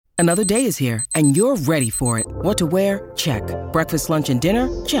Another day is here, and you're ready for it. What to wear? Check. Breakfast, lunch, and dinner?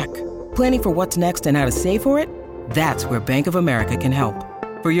 Check. Planning for what's next and how to save for it? That's where Bank of America can help.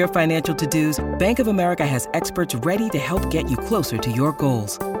 For your financial to-dos, Bank of America has experts ready to help get you closer to your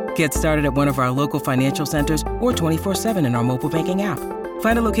goals. Get started at one of our local financial centers or 24/7 in our mobile banking app.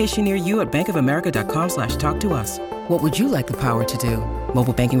 Find a location near you at bankofamerica.com/talktous. What would you like the power to do?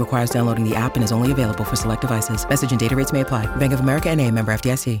 Mobile banking requires downloading the app and is only available for select devices. Message and data rates may apply. Bank of America N.A., member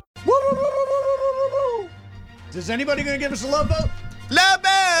FDIC. Is anybody going to give us a love vote? Love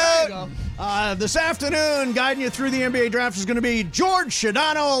There you vote! go. This afternoon, guiding you through the NBA draft is going to be George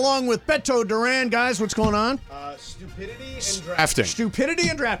Shadano along with Beto Duran. Guys, what's going on? Stupidity and drafting. Stupidity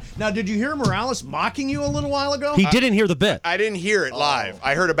and draft. Now, did you hear Morales mocking you a little while ago? He didn't hear the bit. I didn't hear it live.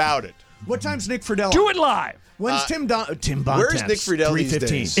 I heard about it. What time's Nick Friedel? Do it live. When's Tim Bontemps? Where's Nick Friedel these 3:15.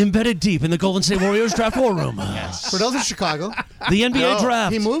 days? Embedded deep in the Golden State Warriors draft war room. Friedell's in Chicago. The NBA No.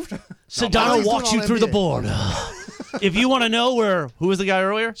 draft. He moved? Sedano he's walks doing you all through the NBA. board. If you want to know who was the guy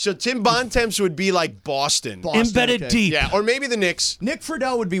earlier? So Tim Bontemps would be like Boston. Embedded okay. deep. Yeah, or maybe the Knicks. Nick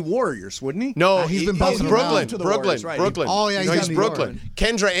Friedel would be Warriors, wouldn't he? No, he's been bouncing Brooklyn. around to the Brooklyn. Warriors, right. Brooklyn. Oh, yeah, no, he's he's got New York. Brooklyn.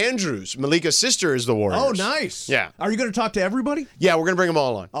 Kendra Andrews, Malika's sister, is the Warriors. Oh, nice. Yeah. Are you going to talk to everybody? Yeah, we're gonna bring them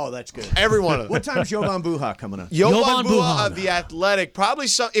all on. Oh, that's good. Every one of them. What time's Jovan Buha coming on? Jovan Buha. Buha of the Athletic. Probably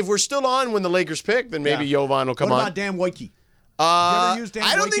some. If we're still on when the Lakers pick, then maybe Jovan will come what on. about Dan Woike? Uh, use Dan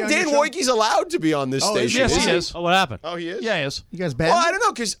I don't Woike think on Dan your show? Woike's allowed to be on this Oh, is station. he? Yes, he is. Oh, what happened? Oh, he is? Yeah, he is. You guys bad? Well, I don't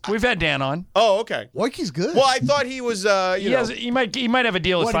know, because... We've had Dan on. Oh, okay. Woike's good. Well, I thought he was, He might have a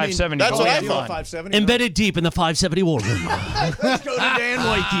deal with What do you mean? 570. That's but what we I had thought. fun. 570. Embedded deep in the 570 war room, Let's go to Dan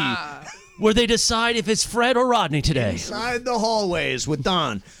Woike. where they decide if it's Fred or Rodney today. Inside the hallways with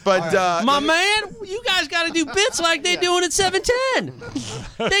Don. But, My man, you guys got to do bits like they're doing at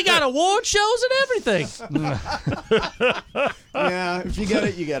 710. They got award shows and everything. Yeah, if you get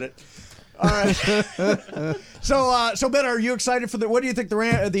it, you get it. All right. So Ben, are you excited for what do you think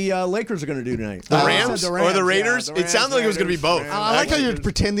the Lakers are going to do tonight? the Rams or the Raiders? Yeah, the it sounded like it was going to be both. I like how you're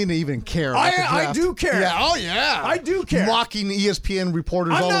pretending to even care. about the I draft. do care. Yeah. Oh, yeah. I do care. Mocking ESPN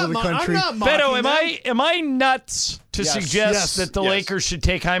reporters I'm all not over the mo- country. I'm not mocking Beto, them. am I nuts to Yes. suggest Yes. that the Yes. Lakers should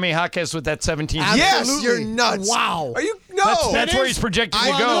take Jaime Jaquez with that 17th? Yes, Absolutely. you're nuts. Wow. Are you? No. That's where he's projected to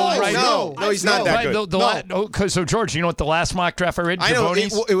I go, know, right? No, he's not that Right, good. so George, you know what the last mock draft I read? I know.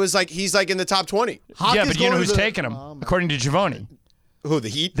 Giovoni's? It was like he's like in the top 20. Hawk Yeah, is but you know going who's to the- taking him? According to Giovoni, Who, the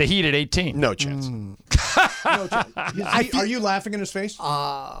Heat? the Heat at 18. No chance. Are you laughing in his face?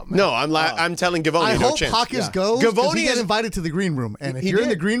 No, I'm telling Gavoni I no hope chance. Hawkins goes because Gavoni he got is- invited to the green room. And if He you're in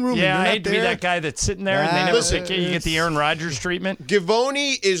did. the green room Yeah, and I you're hate not to be there, that guy that's sitting there and they never Listen, pick you. You get the Aaron Rodgers treatment.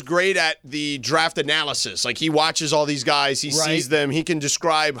 Gavoni is great at the draft analysis. Like, he watches all these guys, he sees them, he can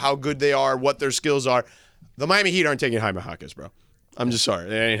describe how good they are, what their skills are. The Miami Heat aren't taking Jaime Jaquez, bro. I'm just sorry.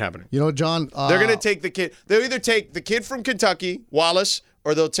 It ain't happening. You know, John. They're going to take the kid. They'll either take the kid from Kentucky, Wallace,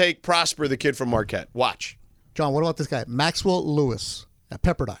 or they'll take Prosper, the kid from Marquette. Watch. John, what about this guy? Maxwell Lewis at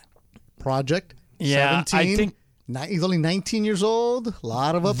Pepperdine. Project. Yeah, 17. I think He's only 19 years old. A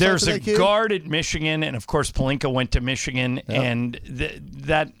lot of upside there's for a that kid. guard at Michigan, and of course Pelinka went to Michigan, and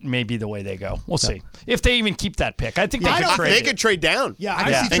that may be the way they go. We'll see if they even keep that pick. I think they could trade. They it. could trade down. Yeah, I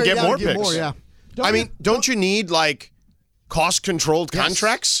can see and trade get down more and get picks. more, yeah. I mean, don't you need, like, cost-controlled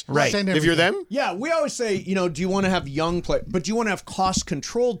contracts? Right. Send If you're everything. them? Yeah, we always say, do you want to have young players, but do you want to have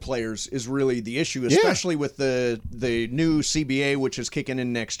cost-controlled players is really the issue, especially with the new CBA, which is kicking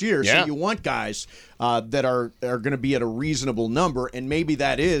in next year. Yeah. So you want guys that are going to be at a reasonable number, and maybe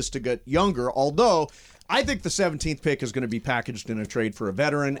that is to get younger, although I think the 17th pick is going to be packaged in a trade for a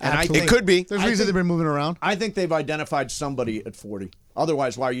veteran. And I Absolutely. think, It could be. There's a reason they've been moving around. I think they've identified somebody at 40.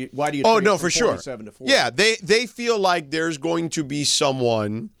 Otherwise, why do you Oh, trade no, from for sure. 47 to 40? Yeah, they feel like there's going to be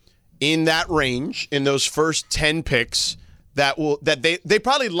someone in that range, in those first 10 picks, that they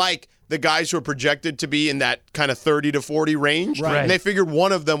probably like the guys who are projected to be in that kind of 30 to 40 range. Right. And they figured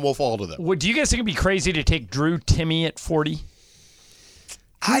one of them will fall to them. Do you guys think it'd be crazy to take Drew Timme at 40?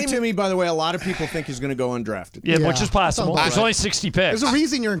 Timmy, by the way, a lot of people think he's going to go undrafted. Yeah, Yeah, which is possible. sounds There's right. only 60 picks. There's a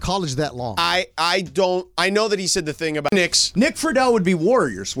reason you're in college that long. I know that he said the thing about Knicks. Nick Friedel would be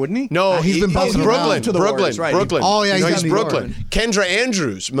Warriors, wouldn't he? No, he's been bouncing Brooklyn. around. To the Brooklyn. Warriors, right. Brooklyn. Oh, yeah, he's No, got he's New York. Brooklyn. Kendra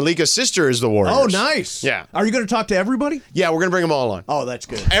Andrews, Malika's sister, is the Warriors. Oh, nice. Yeah. Are you going to talk to everybody? Yeah, we're going to bring them all on. Oh, that's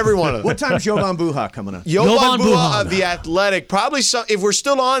good. Every one of them. What time's Jovan Buha coming on? Jovan Buha. Buha of the Athletic. Probably if we're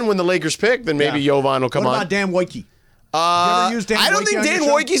still on when the Lakers pick, then maybe Jovan will come what on. about Dan Woike? You ever use Dan I don't Woike think on Dan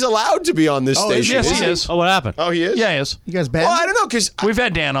your show? Woike's allowed to be on this station. Yes, is he is. Oh, what happened? Oh, he is? Yeah, he is. You guys bad? Well, I don't know, because... We've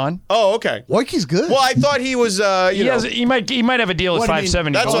had Dan on. Oh, okay. Woike's good. Well, I thought he was, He might have a deal at What do you mean?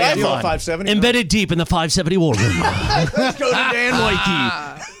 570. That's but what we I had thought. fun. 570. Embedded deep in the 570 war room. Let's go to Dan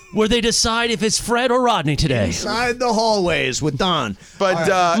Woike. where they decide if it's Fred or Rodney today. Inside the hallways with Don. But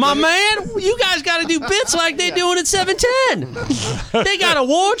My man, you guys got to do bits like they doing at 710. They got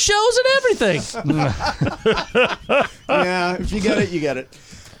award shows and everything. Yeah, if you get it, you get it.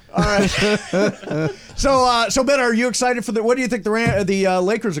 All right. So Ben, are you excited for what do you think the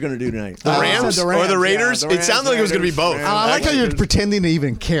Lakers are going to do tonight? the Rams or the Raiders? Yeah, the it sounded like it was going to be both. I like how you're pretending to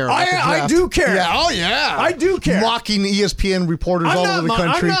even care. about the I draft. do care. Yeah. Oh yeah. I do care. Mocking ESPN reporters all over the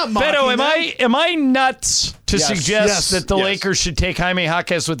country. I'm not Beto, mocking am I nuts to Yes. suggest Yes. that the Yes. Lakers should take Jaime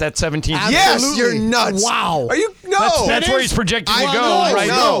Jaquez with that 17th? Yes, Absolutely. you're nuts. Wow. Are you? No. That's where he's projected to I go, know, right?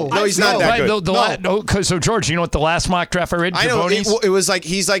 No, he's not that Right, good. So George, you know what the last mock draft I read? I know. Giovoni's? It was like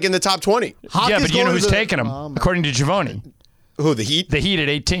he's like in the top 20. Hawk Yeah, is but you know going who's to the- taking him? According to Giovoni, Who, the Heat? the Heat at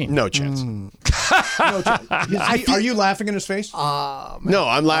 18. No chance. Are you laughing in his face? No,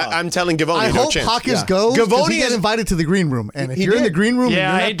 I'm telling Gavoni I no hope chance. Hawkins goes because Gavoni he got is invited to the green room, and if He you're in did. the green room, Yeah, and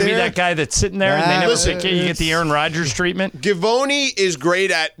I you're hate not to be there, that guy that's sitting there and they never Listen, pick you. You get the Aaron Rodgers treatment. Gavoni is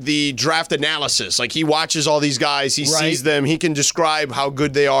great at the draft analysis. Like he watches all these guys, he sees them, he can describe how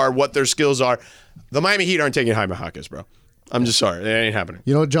good they are, what their skills are. The Miami Heat aren't taking Jaime Jaquez, bro. I'm just sorry, it ain't happening.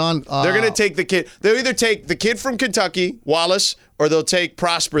 You know, John. They're going to take the kid. They'll either take the kid from Kentucky, Wallace, or they'll take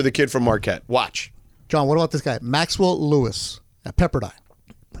Prosper, the kid from Marquette. Watch. John, what about this guy, Maxwell Lewis at Pepperdine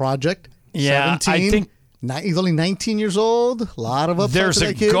Project? Yeah, 17. I think He's only 19 years old. A lot of upside there's for a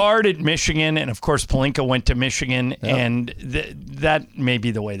that kid. guard at Michigan, and of course Pelinka went to Michigan, and that may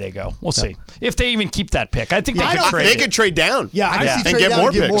be the way they go. We'll see if they even keep that pick. I think they could trade. They it. could trade down. Yeah, I can see and trade get down more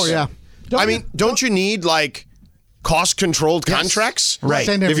and get picks. more. Yeah. I mean, don't you need like cost-controlled contracts? Right.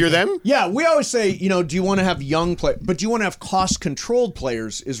 Send If you're everything. them? Yeah, we always say, do you want to have young players, but do you want to have cost-controlled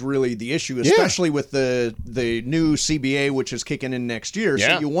players is really the issue, especially with the new CBA, which is kicking in next year.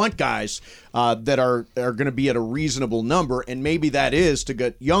 Yeah. So you want guys that are going to be at a reasonable number, and maybe that is to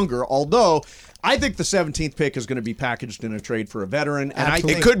get younger, although I think the 17th pick is going to be packaged in a trade for a veteran. And I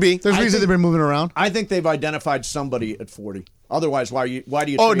Absolutely. think, It could be. There's a reason they've been moving around. I think they've identified somebody at 40. Otherwise, why do you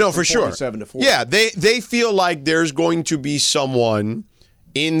Oh, trade no, from for sure. 47 to 40? Yeah, they feel like there's going to be someone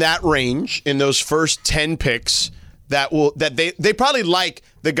in that range in those first 10 picks that they probably like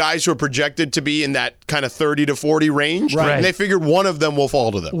the guys who are projected to be in that kind of 30 to 40 range. Right. And they figured one of them will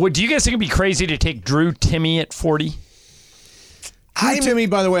fall to them. Do you guys think it'd be crazy to take Drew Timme at 40? Timmy,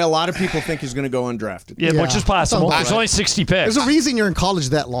 by the way, a lot of people think he's going to go undrafted. Yeah, which is possible. Sounds There's right. only 60 picks. There's a reason you're in college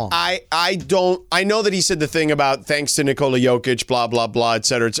that long. I know that he said the thing about thanks to Nikola Jokic, blah, blah, blah, et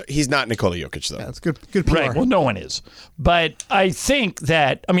cetera. He's not Nikola Jokic, though. That's good. Good PR. Right. Well, no one is. But I think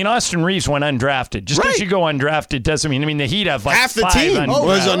that, Austin Reeves went undrafted. Just because Right. you go undrafted doesn't mean, the Heat have like Half the 5 team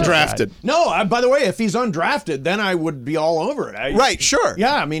was undrafted. undrafted. No, by the way, if he's undrafted, then I would be all over it. Right, sure.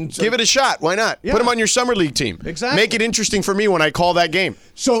 Yeah, Give it a shot. Why not? Yeah. Put him on your summer league team. Exactly. Make it interesting for me when I call that game.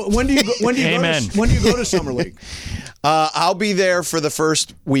 So when do you go Amen. to summer league? I'll be there for the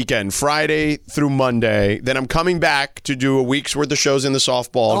first weekend, Friday through Monday. Then I'm coming back to do a week's worth of shows in the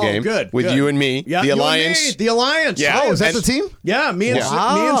softball game good, with good. you and me, Yeah, the you and Alliance. me, the Alliance. Yeah. Oh, is that And- the team? Yeah, me and Yeah.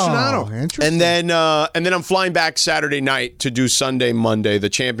 Sonano. Interesting. And then I'm flying back Saturday night to do Sunday, Monday, the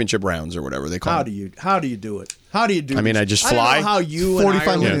championship rounds or whatever they call How it. do you do it? How do you do? I mean, this? I just don't fly. know how you 45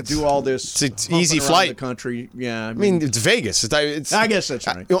 and I minutes. do all this. It's humping easy around flight. the country. Yeah, I mean, it's Vegas. It's I guess that's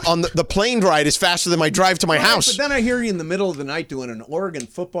right. On the plane ride is faster than my drive to my house. But then I hear you in the middle of the night doing an Oregon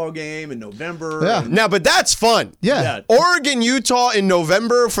football game in November. Yeah. and- Now, but that's fun. Yeah. Oregon, Utah in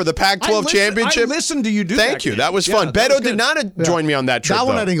November for the Pac-12 championship. I listened to you do Thank that you. game. That was Yeah, fun. that Beto was did good. not join me on that trip. that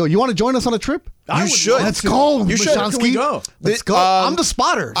one though. I didn't go. You want to join us on a trip? I You would should. love Let's to. go. You should. Mashonsky. Where can we go? Let's go. I'm the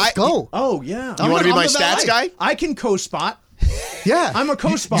spotter. Let's go. Oh yeah. You want to be I'm my the valet. stats guy? I can co-spot. Yeah. I'm a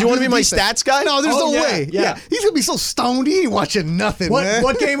co-spot. Do you want to be my Defense. stats guy? No, there's Oh, no yeah, way. yeah. He's going to be so stoned. He ain't watching nothing, man.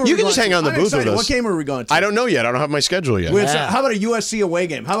 What game are You we can going just hang to? out in the I'm booth with excited. us. What game are we going to? I don't know yet. I don't have my schedule yet. How about a USC away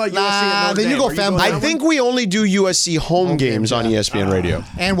game? How about USC at Notre then you Dame? go Are family. going I that think one? we only do USC home games on ESPN Radio.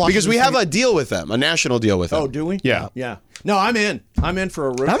 And Washington because we have State. a deal with them, a national deal with them. Oh, do we? Yeah. Yeah. No, I'm in. I'm in for a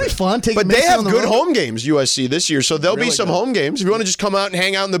road That'd be trip. fun. Take But they Mason have on the good road. home games, USC, this year, so there'll be Really some good. home games. If you want to just come out and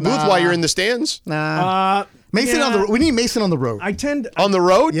hang out in the booth while you're in the stands. Nah. Mason yeah. on the. We need Mason on the road. I tend. On the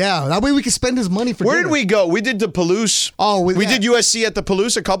road? Yeah, that way we can spend his money for Where dinner. did we go? We did the Palouse. Oh, we yeah. did USC at the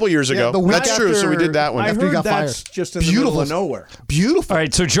Palouse a couple years ago. the week That's true, so we after- did that one. I after he heard got that's fired. just in the Beautiful. middle of nowhere. Beautiful. All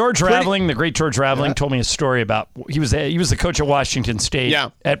right, so George Raveling, the great George Raveling, told me a story about he was the coach at Washington State.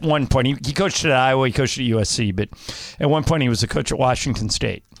 Yeah. At one point, he coached at Iowa, he coached at USC, but at one point he was the coach at Washington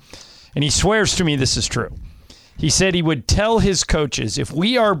State, and he swears to me this is true. He said he would tell his coaches, if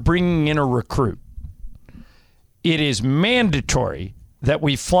we are bringing in a recruit, it is mandatory that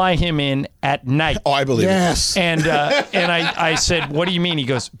we fly him in at night. Oh, I believe Yes. And I said, what do you mean? He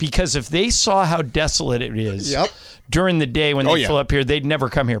goes, because if they saw how desolate it is Yep. during the day when they flew up here, they'd never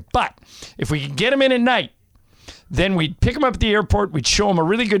come here. But if we could get them in at night, then we'd pick them up at the airport, we'd show them a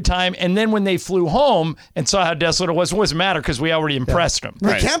really good time, and then when they flew home and saw how desolate it wasn't matter because we already impressed them.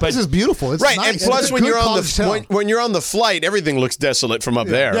 The campus is beautiful. It's Right, nice. and plus It's a when good you're on college town. when you're on the flight, everything looks desolate from up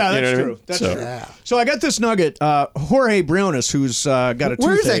there. Yeah, You know that's what I true. mean? That's So- true. Yeah. So I got this nugget. Jorge Briones, who's got a toothache.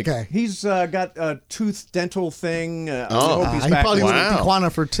 Where is that guy? He's got a tooth dental thing. I hope he's he back. probably was Wow. at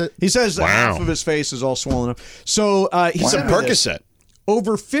Tijuana for He says Wow. half of his face is all swollen up. So he It's a sent me this. Percocet.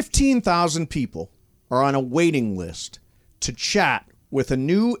 Over 15,000 people are on a waiting list to chat with a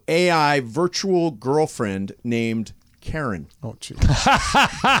new AI virtual girlfriend named Karen. Oh, gee.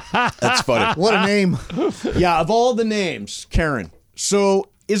 That's funny. What a name. Yeah, of all the names, Karen. So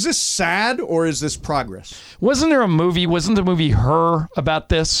is this sad or is this progress? Wasn't there a movie? Wasn't the movie Her about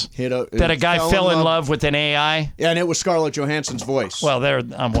this? That a guy fell in love with an AI? Yeah, and it was Scarlett Johansson's voice. Well, there, who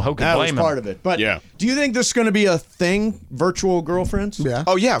can that was blame him? part of it. But Yeah. do you think this is going to be a thing, virtual girlfriends? Yeah.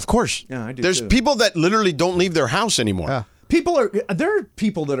 Oh yeah, of course. Yeah, I do There's too. people that literally don't leave their house anymore. Yeah. There are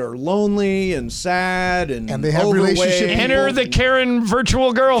people that are lonely and sad and they have overweight. relationship Enter the Karen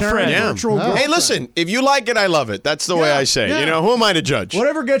virtual girlfriend. Yeah. Virtual Hey, girlfriend. listen, if you like it, I love it. That's the way Yeah, I say. yeah. You know, who am I to judge?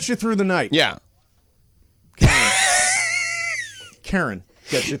 Whatever gets you through the night. Yeah. Karen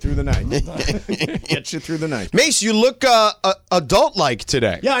gets you through the night. Gets you through the night. Mace, you look adult-like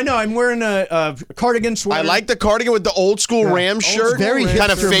today. Yeah, I know. I'm wearing a cardigan I sweater. like the cardigan with the old school Ram shirt. very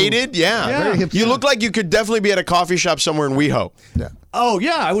kind of hipster faded. Yeah. Yeah. Very hipster. You look like you could definitely be at a coffee shop somewhere in WeHo. Oh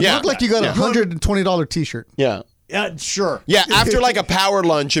yeah, I would Yeah. look Look like you got a Yeah. $120 T-shirt. Yeah. Yeah, sure. Yeah, after like a power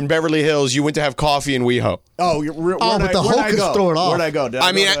lunch in Beverly Hills, you went to have coffee in WeHo. Oh, but the Hulk is throw it off. Where'd I go? Did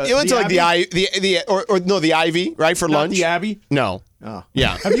I mean, go to you went to like Abbey? the Ivy, right, for Not lunch? the Abbey? No. Oh.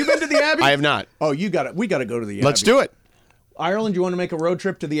 Yeah. Have you been to the Abbey? I have not. Oh, we got to go to the Abbey. Let's do it. Ireland, you want to make a road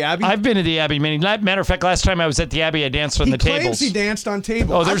trip to the Abbey? I've been to the Abbey many. Matter of fact, last time I was at the Abbey, I danced on he the claims tables. he danced on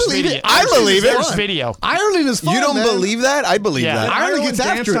tables. Oh, there's believe video. it. I believe it. There's video. Ireland is fun, You don't man. believe that? I believe Yeah. that. Ireland gets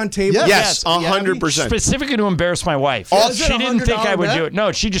danced after it. on tables. Yeah. Yes, at the Abbey? 100%. Specifically to embarrass my wife. Is it She a didn't think I would $100 do it.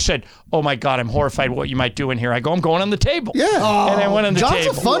 No, she just said, "Oh my God, I'm horrified what you might do in here." I go, "I'm going on the table." Yeah. And I went on the John's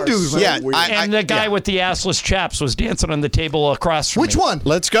table. a fun dude, man. Yeah, Weird. And the guy with the assless chaps was dancing on the table across from Which me. one?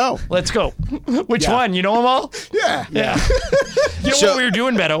 Let's go. Let's go. Which one? You know them all? Yeah. Yeah. You know So- what we were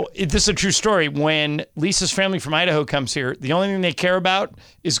doing, Beto? This is a true story. When Lisa's family from Idaho comes here, the only thing they care about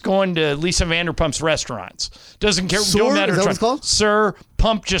is going to Lisa Vanderpump's restaurants. Doesn't care. Sir? Don't matter. Is that what it's called? Sir,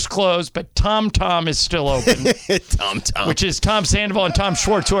 Pump just closed, but Tom is still open, Tom. which is Tom Sandoval and Tom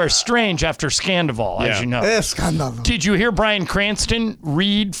Schwartz, who are estranged after Scandival, as you know. Scandal. Did you hear Bryan Cranston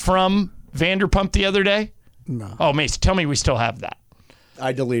read from Vanderpump the other day? No. Oh, Mace, tell me we still have that.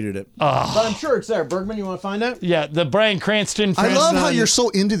 I deleted it. But I'm sure it's there. Bergman, you want to find that? Yeah, the Bryan Cranston. I love how on- you're so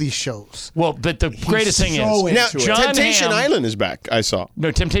into these shows. Well, but the greatest thing so is Now, into it. John Temptation Hamm- Island is back, I saw. No,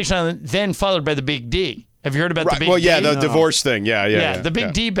 Temptation Island, then followed by the Big D. Have you heard about the Big Well, D? yeah, the divorce thing. Yeah. The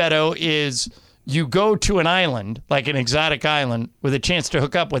Big D, Beto, is you go to an island, like an exotic island, with a chance to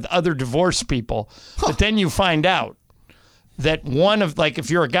hook up with other divorced people, but then you find out that if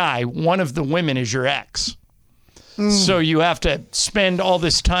you're a guy, one of the women is your ex. So you have to spend all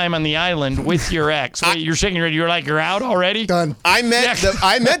this time on the island with your ex. Wait, you're shaking your head. You're out already? Done. I met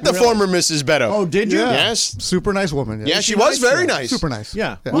the former Mrs. Beto. Oh, did you? Yeah. Yes. Super nice woman. Yeah, she was very nice. Super nice.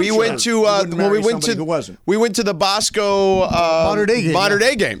 Yeah. We went to who wasn't. we went to the Bosco Mater Dei game, Mater yeah.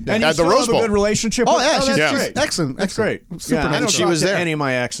 Dei game And you at the still Rose have a Bowl. good relationship Oh with yeah, her? she's That's Yeah. great. excellent. That's great. Super Yeah, I nice. don't she talk was to there. any of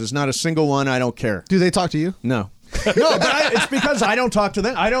my exes. Not a single one. I don't care. Do they talk to you? No. No, but it's because I don't talk to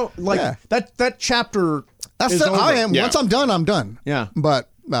them. I don't like Yeah. that chapter. That's is the, over. I am. Yeah. Once I'm done, I'm done. Yeah. But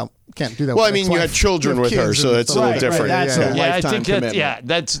can't do that. Well, with I mean, you ex-wife. had children You have with her, kids so and it's a stuff. little Right, different. That's Yeah. a Yeah, I lifetime think commitment.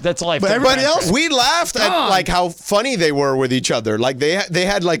 that's a lifetime. But everybody else, We laughed at like how funny they were with each other. Like they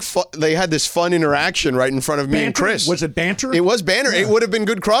had like they had this fun interaction right in front of me and Banter? Chris. Was it banter? It was banter. It would have been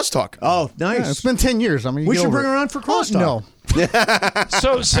good crosstalk. Oh, nice. yeah, it's been 10 years. I mean, We get should over bring it. her on for crosstalk. No.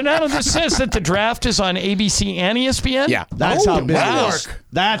 So now this says that the draft is on ABC and ESPN? Yeah. That's how big wow. it is.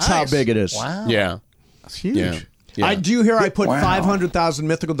 That's how big it is. Wow. Yeah. It's huge. Yeah. Yeah. Do you hear I put 500,000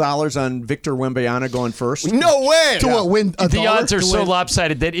 mythical dollars on Victor Wembanyama going first? No way. To what, win a The dollar? odds are To so win-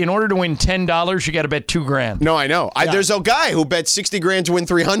 lopsided that in order to win $10, you got to bet $2,000. No, I know. There's a guy who bet 60 grand to win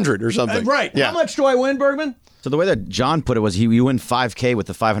 300 or something. Right. Yeah. How much do I win, Bergman? So the way that John put it was you win $5K with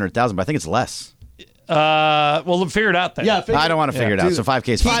the 500,000, but I think it's less. Well, figure it out then. Yeah. I don't want to figure it out. So 5K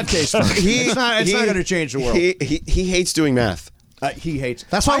is fine. 5K is fine. It's not going to change the world. He hates doing math. He hates.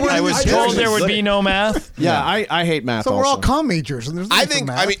 That's why I was told there would be no math. Yeah, I hate math. So we're all also. comm majors, and there's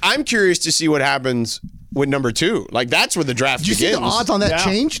no I'm curious to see what happens with number 2. Like, that's where the draft Did you see begins. the odds on that Yeah.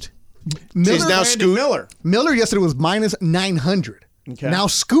 changed? Is Miller, now Brandon Scoot. Miller. Miller yesterday was minus 900. Okay. Now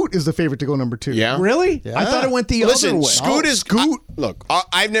Scoot is the favorite to go number 2. Yeah. Really? Yeah. I thought it went the Listen, other way. Scoot is Scoot. look,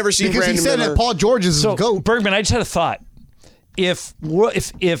 I've never seen Because he Brandon said Miller. that Paul George is So his GOAT. Bergman, I just had a thought. If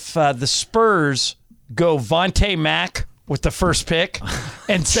the Spurs go Vontae Mack with the first pick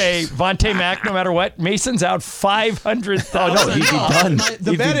and say Vontae Mack no matter what, Mason's out $500,000. No, he'd be done.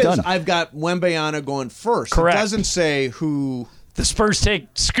 The He'd bet be is done. I've got Wembeana going first. Correct. It doesn't say who. The Spurs take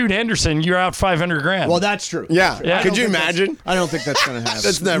Scoot Henderson, you're out $500,000. Well, that's true. Yeah. Yeah. Could you imagine? I don't think that's going to happen.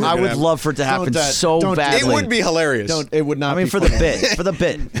 That's never I gonna would happen. love for it to happen Don't, so don't- It badly. would be hilarious. It would not. I mean, be for the funny. bit. For the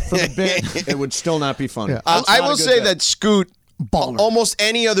bit. For the bit, it would still not be funny. Yeah. That's I not a will good say bet. that Scoot, Baller. almost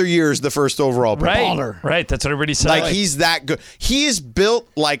any other year, is the first overall pick. right. That's what everybody says. Like, he's that good. He is built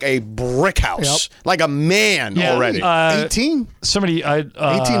like a brick house, like a man Yeah. already. 18? Somebody, 18,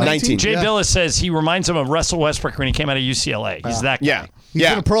 19. Jay Yeah. Billis says he reminds him of Russell Westbrook when he came out of UCLA. He's that guy. yeah. He's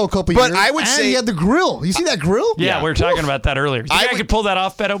yeah. been a pro a couple But years. I would and say- he had the grill. You see that grill? Yeah, we were talking about that earlier. You think I would- could pull that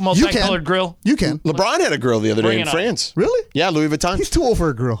off, Beto? You Multicolored can. grill? You can. LeBron had a grill the other Bring day it in on. France. Really? Yeah, Louis Vuitton. He's too old for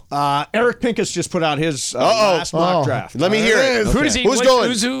a grill. Eric Pincus just put out his last mock draft. Let me hear it. Who does he? Who's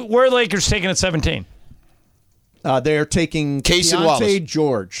going? Where are Lakers taking at 17? They're taking Casey Deontay Wallace.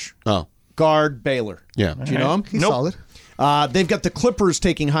 George, Oh, do Baylor. yeah. Do you know him? He's Nope. solid. They've got the Clippers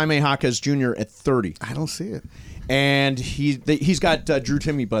taking Jaime Jaquez Jr. at 30. I don't see it. And he's got Drew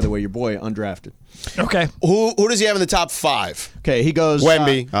Timme, by the way, your boy, undrafted. Okay. Who does he have in the top 5? Okay, he goes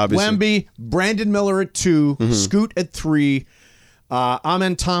Wemby, obviously. Wemby, Brandon Miller at 2, Scoot at 3,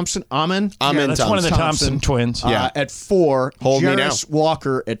 Amen Thompson. Amen? Amen That's one of the Thompson twins. Yeah. At 4, Hold me Jarris now.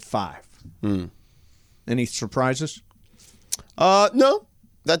 Walker at 5. Any surprises? No.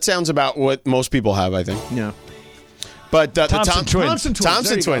 That sounds about what most people have, I think. No. But the Thompson twins. Thompson twins. Thompson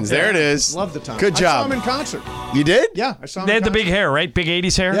There you go. twins. There it is. Love the Thompson. Good I saw job. him in concert. You did? Yeah, I saw him They in had the big concert. hair, right? Big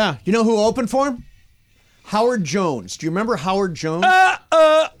 80s hair? Yeah. You know who opened for him? Howard Jones. Do you remember Howard Jones?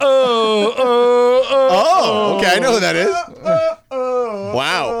 Oh, okay. I know who that is.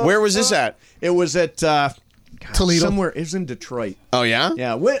 Wow. Where was this at? It was at Toledo. somewhere. It was in Detroit. Oh, yeah?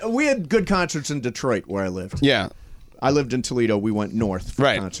 Yeah, we had good concerts in Detroit where I lived. Yeah. I lived in Toledo. We went north for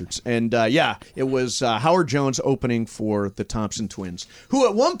Right. concerts. And it was Howard Jones opening for the Thompson Twins, who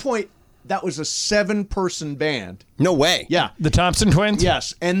at one point, that was a 7-person band. No way. Yeah. The Thompson twins?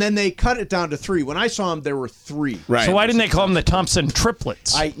 Yes. And then they cut it down to 3. When I saw them, there were 3. Right. So why didn't they call them the Thompson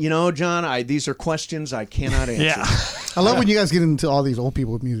triplets? John, these are questions I cannot answer. yeah. I love when you guys get into all these old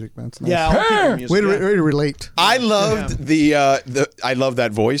people with music, man. It's nice. Yeah. I'll keep the music, Way to, yeah. way to relate. I loved the I love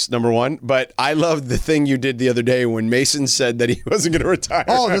that voice, number one, but I loved the thing you did the other day when Mason said that he wasn't going to retire.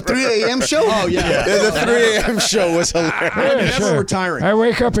 Oh, the 3 a.m. show? Oh, yeah. The 3 a.m. show was hilarious. Never retiring. I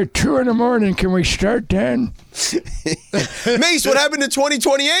wake up at 2 in the morning. Can we start then? Mace, what happened to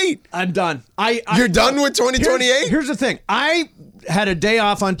 2028? I'm done. You're done with 2028? Here's the thing. I had a day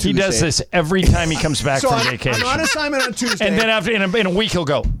off on He Tuesday. does this every time he comes back So from I'm vacation. on assignment on Tuesday. And then after in a week he'll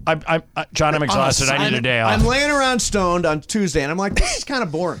go. John, I'm exhausted. I need a day off. I'm laying around stoned on Tuesday, and I'm like, this is kind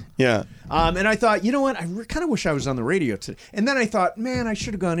of boring. Yeah. And I thought, you know what? I kind of wish I was on the radio today. And then I thought, man, I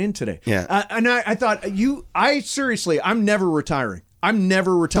should have gone in today. Yeah. And I thought, I'm never retiring. I'm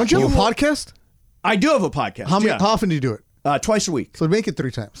never retiring. Don't you have a podcast? I do have a podcast. How yeah. often do you do it? Twice a week. So make it 3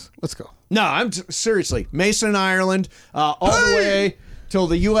 times. Let's go. No, seriously. Mason, Ireland, all the way till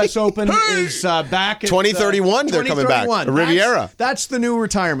the U.S. Open is back. At, 2031, they're coming back. 2031. Riviera. That's the new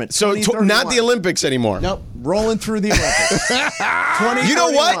retirement. So not the 2031. Olympics anymore. Nope, rolling through the Olympics. 2031. You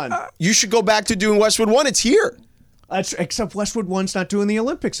know what? You should go back to doing Westwood One. It's here. Except Westwood One's not doing the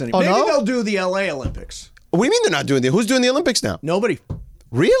Olympics anymore. Oh, Maybe no? they'll do the L.A. Olympics. What do you mean they're not doing Who's doing the Olympics now? Nobody.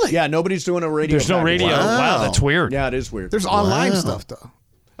 Really? Yeah, nobody's doing a radio. There's no package. radio. Wow, that's weird. Yeah, it is weird. There's online stuff, though.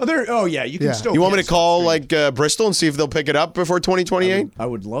 Oh, yeah, you can Yeah. still. You want me get to call stuff Bristol and see if they'll pick it up before 2028? streamed. I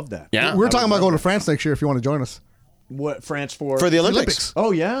would love that. Yeah. We're talking about going to France next year if you want to join us. What France for? For the Olympics.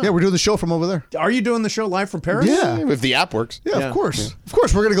 Oh yeah. Yeah, we're doing the show from over there. Are you doing the show live from Paris? Yeah. If the app works. Yeah, Yeah. of course. Of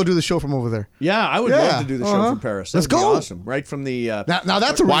course, we're going to go do the show from over there. Yeah, I would Yeah. love to do the show Uh-huh. from Paris. Let's That would be go. awesome. Right from the Now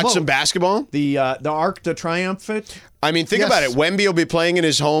that's a Watch remote. some basketball. the Arc de Triomphe. I mean, think Yes. about it. Wemby will be playing in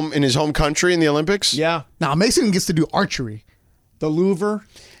his home country in the Olympics. Yeah, Now Mason gets to do archery. the Louvre.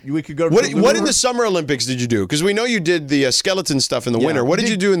 We could go to What the in Louvre. the Summer Olympics did you do? Because we know you did the skeleton stuff in the winter. What did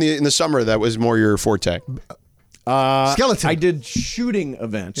you do in the summer that was more your forte? Skeleton. I did shooting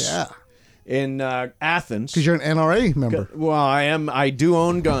events. Yeah. in Athens. Because you're an NRA member. Well, I am. I do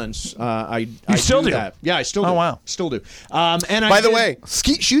own guns. I still do? that. Yeah, I still do. Oh, wow. Still do. And By the way,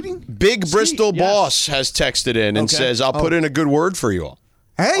 Skeet shooting? Big Bristol yes. Boss has texted in and Okay. says, "I'll put in a good word for you all."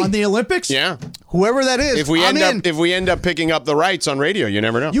 Hey, on the Olympics. Yeah. whoever that is, If we I'm end in. up if we end up picking up the rights on radio, you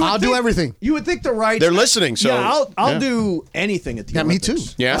never know. You would I'll do think- everything. You would think the rights. They're listening, so- yeah, I'll yeah. do anything at the Yeah, me Olympics.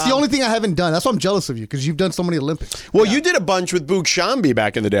 too. Yeah. That's the only thing I haven't done. That's why I'm jealous of you, because you've done so many Olympics. Well, you did a bunch with Boog Shambi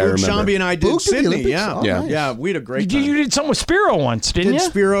back in the day. I remember. Shambi and I did Boog did the Sydney. Olympics? Yeah, Oh, Yeah. nice. yeah, we had a great time. You did something with Spiro once, didn't did you?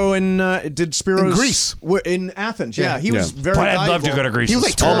 Spiro did Spiro's In Greece. in Athens? Yeah, Yeah. he was Yeah. very. But I'd love to valuable. go to Greece. He was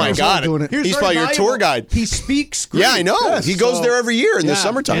like 12 Oh my years God! old doing it. He was He's very probably your tour valuable. guide. He speaks Greek. Yeah, I know. Yes, He goes so- there every year in the Yeah.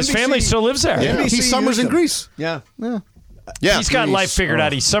 summertime. His family still lives there. Yeah. He summers in Greece. Yeah. Yeah, He's got life figured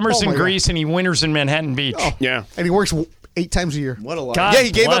out. He summers Oh, in my God. Greece and he winters in Manhattan Beach. Yeah. And he works 8 times a year. What a lot. God Yeah,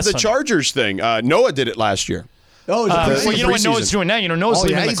 he gave up bless the him. Chargers thing. Noah did it last year. Oh, is it Well, crazy? you know what Noah's preseason. doing now? You know, Noah's Oh,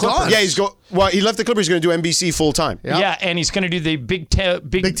 leaving yeah, the he's Clippers. gone. Yeah, Well, he left the Clippers. He's going to do NBC full time. Yeah, and he's going to do the Big Ten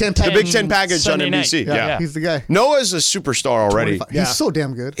Big Ten The Big Ten package Sunday on NBC. night. Yeah. He's the guy. Noah's a superstar already. He's so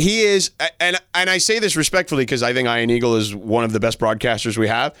damn good. He is, and I say this respectfully because I think Ian Eagle is one of the best broadcasters we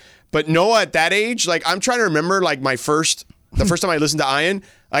have. But Noah at that age, like I'm trying to remember, like the first time I listened to Ian,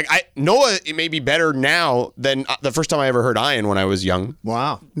 Noah it may be better now than the first time I ever heard Ian when I was young.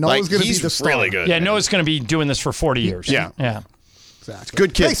 Wow. Noah's going to be he's the star. really good. Yeah, Noah's going to be doing this for 40 years. Yeah. Yeah. Exactly.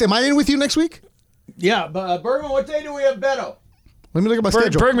 Good kid. Hey, am I in with you next week? Yeah, but Bergman, what day do we have Beto? Let me look at my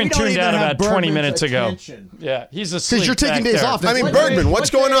schedule. Bergman We don't tuned even out have about 20 Bergman's minutes ago. attention. Yeah, he's asleep. Because you're taking back days there. off. I mean, What Bergman, day-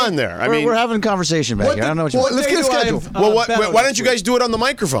 what's what going day- on there? I We're, mean, we're having a conversation back here. I don't know what you're. let's day get a do I schedule. have, well, Beto why don't next you week? guys do it on the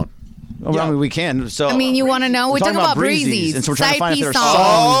microphone? Well, I mean, we can. So I mean, you want to know? We're talking about breezies. and so we're trying to Side find if piece there are songs.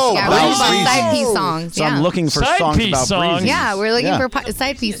 Oh, Yeah, we're talking about breezies. side piece songs. So Yeah. I'm looking for Side songs piece about songs. breezes. Yeah, we're looking Yeah. for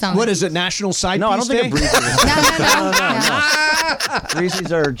side piece songs. What is it? National Side No, I Piece don't think Day? a breezes. No.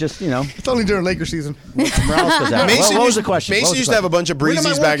 Breezes are just It's only during Laker season. somewhere else goes out. Mason What was used- the question? Mason What was used the to have a bunch of When am I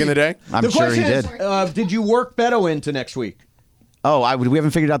breezies back in the day. I'm The sure he question did. is, did you work Beto into next week? Oh, we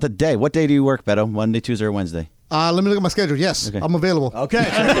haven't figured out the day. What day do you work, Beto? Monday, Tuesday, or Wednesday? Let me look at my schedule. Yes, Okay. I'm available. Okay.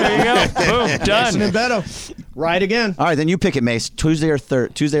 There you go. Boom, Mason and done. Beto. Right again. All right, then you pick it, Mace. Tuesday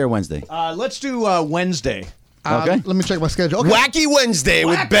or Wednesday? Let's do Wednesday. Okay. Let me check my schedule. Okay. Wacky Wednesday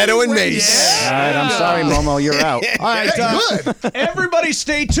with Beto and Mace. All right, I'm sorry, Momo. You're out. All right. Everybody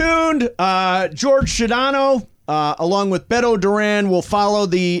stay tuned. George Shadano, along with Beto Duran, will follow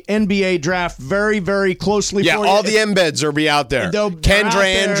the NBA draft very, very closely Yeah, for all you. the embeds will be out there. They're out Kendra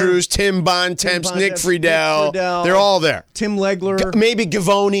there. Andrews, Tim Bontemps, Bontemps, Nick Friedel. They're all there. Tim Legler. Maybe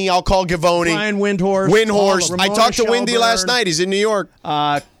Gavoni. I'll call Gavoni. Brian Windhorst. Windhorst. I Ramona talked to Windy Shelburne, last night. He's in New York.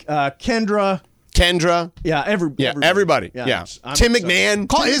 Kendra. Kendra. Yeah, everybody. Yeah. I'm Tim excited. McMahon.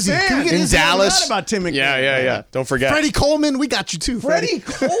 Call Izzy. Can we get in Izzy? Dallas. I forgot about Tim McMahon. Yeah. Don't forget. Freddie Coleman, we got you too. Freddie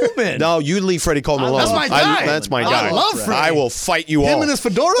Coleman. No, you leave Freddie Coleman alone. That's my guy. That's my I guy. love Freddie. I will fight you Him all. and his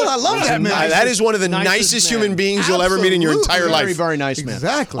fedora, I love that man. That is one of the nicest human beings you'll ever meet in your entire Very, life. very nice man.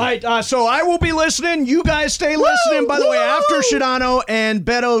 Exactly. All right, so I will be listening. You guys stay listening. By the way, after Shadano and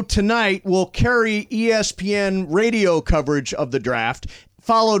Beto tonight will carry ESPN radio coverage of the draft,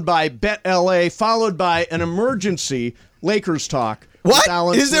 followed by Bet LA, followed by an emergency Lakers talk. with What?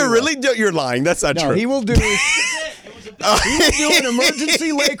 Alan Is there Freeland. really? You're lying. That's not No, true. he will do. He will do an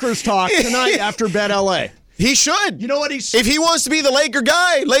emergency Lakers talk tonight after Bet LA. He should. You know what he's? If he wants to be the Laker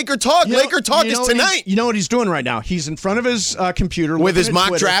guy, Laker Talk. Laker Talk is tonight. You know what he's doing right now? He's in front of his computer With looking his at mock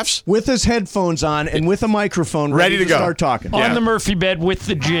Twitter, drafts? with his headphones on, and with a microphone, ready to go. start talking. On the Murphy bed with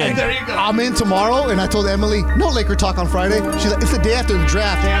the gin. I'm in tomorrow, and I told Emily, no Laker talk on Friday. She's like, it's the day after the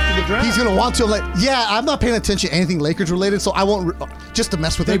draft. Day after the draft. He's going to want to. I'm like, yeah, I'm not paying attention to anything Lakers related, so I won't, just to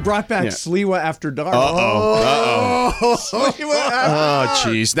mess with They him. brought back Sliwa after dark. Oh,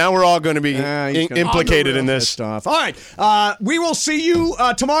 jeez. Now we're all going to be He's gonna be implicated in real this. pissed off. All right. We will see you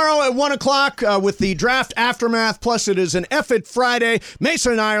tomorrow at 1 o'clock with the draft aftermath. Plus, it is an F-It Friday.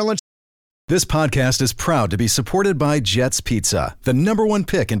 Mason Ireland. This podcast is proud to be supported by Jets Pizza, the #1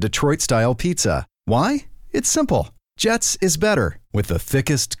 pick in Detroit-style pizza. Why? It's simple. Jets is better. With the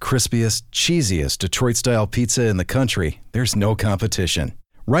thickest, crispiest, cheesiest Detroit-style pizza in the country, there's no competition.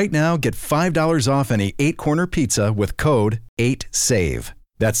 Right now, get $5 off any 8-corner pizza with code 8SAVE.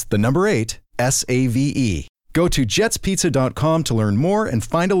 That's the number 8, S-A-V-E. Go to jetspizza.com to learn more and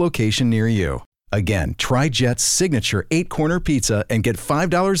find a location near you. Again, try Jet's signature 8-corner pizza and get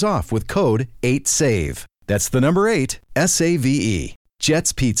 $5 off with code 8SAVE. That's the number 8, S-A-V-E.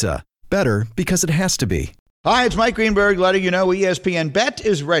 Jet's Pizza. Better because it has to be. Hi, it's Mike Greenberg letting you know ESPN Bet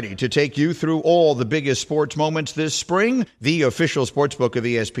is ready to take you through all the biggest sports moments this spring. The official sportsbook of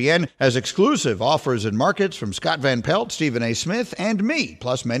ESPN has exclusive offers and markets from Scott Van Pelt, Stephen A. Smith, and me,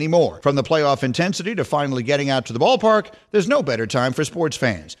 plus many more. From the playoff intensity to finally getting out to the ballpark, there's no better time for sports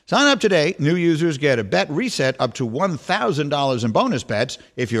fans. Sign up today. New users get a bet reset up to $1,000 in bonus bets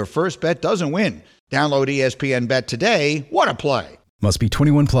if your first bet doesn't win. Download ESPN Bet today. What a play. Must be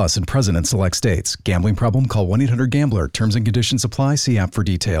 21 plus and present in select states. Gambling problem? Call 1-800-GAMBLER. Terms and conditions apply. See app for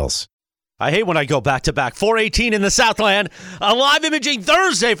details. I hate when I go back-to-back. 418 in the Southland. A live imaging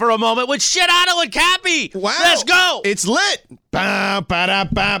Thursday for a moment with Shadano and Cappy. Wow. Let's go. It's lit. Ba ba da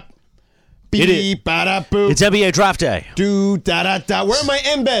ba. It is. Beep ba da boo. It's NBA Draft Day. Do da da da. Where are my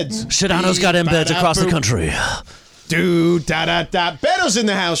embeds? Shadano's got embeds across the country. Do da da da. Beto's in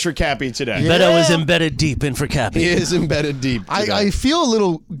the house for Cappy today. Beto is embedded deep in for Cappy. He is embedded deep. I feel a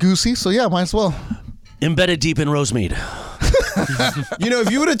little goosey, so yeah, might as well. Embedded deep in Rosemead. You know, if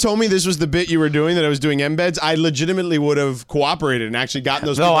you would have told me this was the bit you were doing, that I was doing embeds, I legitimately would have cooperated and actually gotten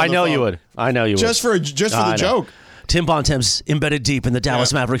those. No, I know you would. I know you would. Just for the joke. Tim Bontemps embedded deep in the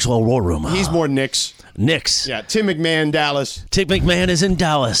Dallas Mavericks war room. He's more Knicks. Knicks. Yeah, Tim McMahon, Dallas. Tim McMahon is in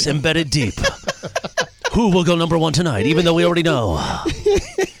Dallas, embedded deep. Who will go number one tonight, even though we already know?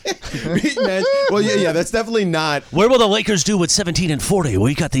 Well, yeah, that's definitely not. Where will the Lakers do with 17 and 40?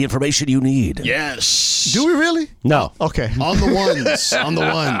 We got the information you need. Yes. Do we really? No. Okay. On the ones. On the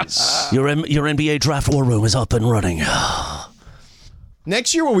ones. Your NBA draft war room is up and running.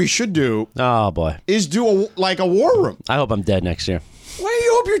 Next year, what we should do Oh, boy. is do a war room. I hope I'm dead next year. Why do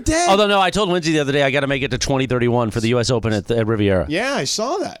you hope you're dead? Although, no, I told Lindsay the other day I got to make it to 2031 for the U.S. Open at Riviera. Yeah, I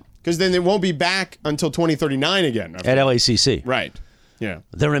saw that. Because then it won't be back until 2039 again. At LACC. Right. Yeah.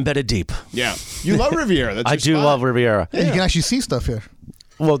 They're embedded deep. Yeah. You love Riviera. That's I your do spot. love Riviera. Yeah, you can actually see stuff here.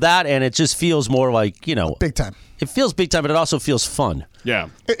 Well, that, and it just feels more like, Big time. it feels big time, but it also feels fun. Yeah.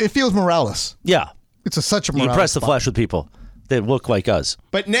 It feels Morales. Yeah. It's such a You Morales impress the spot. flesh with people that look like us.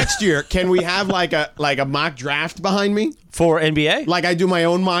 But next year, can we have like a mock draft behind me? For NBA? Like I do my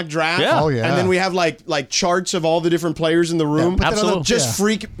own mock draft. Yeah. Oh, yeah. And then we have like charts of all the different players in the room. put that on the- Absolutely. Just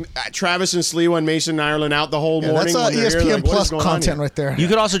freak Travis and Sliwa and Mason and Ireland out the whole Yeah, morning. that's when they're here, ESPN like, what is Plus going on content here? right there. You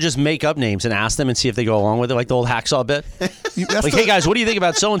could also just make up names and ask them and see if they go along with it, like the old hacksaw bit. That's Like, hey guys, what do you think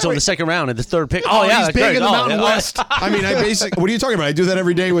about so and so in the second round and the third pick? Oh, yeah, he's that's big great. in the Oh, Mountain yeah. West. I mean, what are you talking about? I do that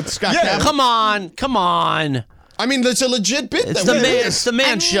every day with Scott Kaplan. Come on. I mean, that's a legit bit. It's that the we man. did. It's the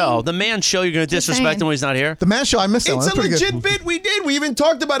man show. The man show. You're going to disrespect him when he's not here. The Man Show, I missed that one. It's a That's pretty legit good. bit we did. We even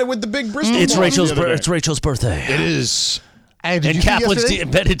talked about it with the big Bristol. It's Ball Rachel's. the other day. It's Rachel's birthday. It is. Hey, did And you see Kaplan's yesterday?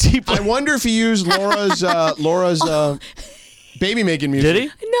 embedded deeply. I wonder if he used Laura's baby making music. Did he?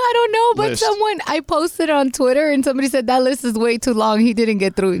 No, I don't know, but List. I posted it on Twitter and somebody said that list is way too long. He didn't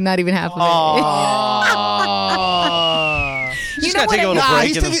get through not even half of it. Just know gotta take a what little Nah, break.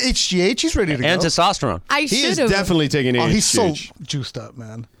 he's taking HGH. He's ready to And go. testosterone. I He should is have. definitely taking Oh, he's so HGH. juiced up,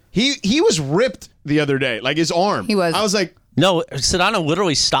 man. He was ripped the other day, like his arm. He was. I was like, No, Sedano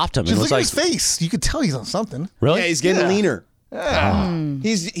literally stopped him. Just and look was at like, his face. You could tell he's on something. really? yeah, he's getting leaner.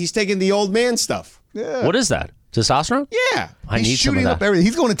 He's taking the old man stuff. What is that? Testosterone? Yeah. I He's need some of shooting that. up everything.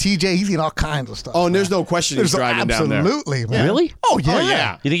 He's going to TJ. He's getting all kinds of stuff. Oh, and there's man. no question he's driving down there. Absolutely, man. Really? Oh, yeah. Oh,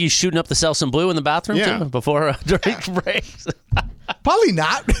 yeah. You think he's shooting up the Selsun Blue in the bathroom Yeah. too, before during breaks? Probably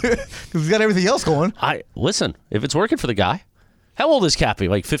not, because he's got everything else going. Listen. If it's working for the guy, how old is Cappy?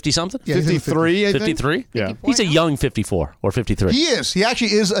 Like 50 something? Yeah, he's in the 53, I think. 53? Yeah. He's a young 54 or 53. He is. He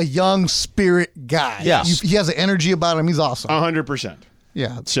actually is a young spirit guy. Yes. He has an energy about him. He's awesome. 100%.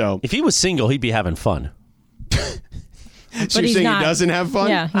 Yeah. So, If he was single, he'd be having fun. so you're he's saying not. he doesn't have fun?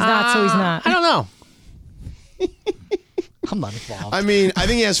 Yeah, he's not, so he's not. I don't know. I'm not involved. I mean, I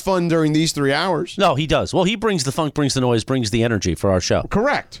think he has fun during these 3 hours. No, he does. Well, he brings the funk, brings the noise, brings the energy for our show.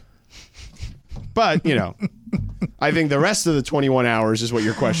 Correct. But, I think the rest of the 21 hours is what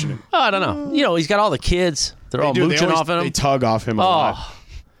you're questioning. Oh, I don't know. He's got all the kids. They're all mooching off of him. They tug off him a lot.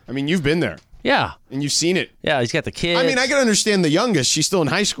 I mean, you've been there. Yeah. And you've seen it. Yeah, he's got the kids. I mean, I can understand the youngest. She's still in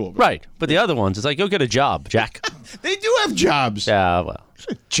high school. Right. But the other ones, it's like, go get a job, Jack. They do have jobs. Yeah, well.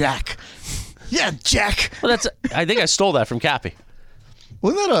 Jack. Yeah, Jack. Well, I think I stole that from Cappy.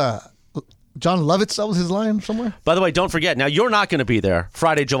 Wasn't that John Lovitz? That was his line somewhere? By the way, don't forget, now you're not going to be there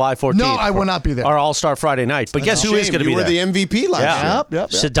Friday, July 14th. No, I will not be there. Our All-Star Friday night. But guess who is going to be You were there? the MVP last year. Yep.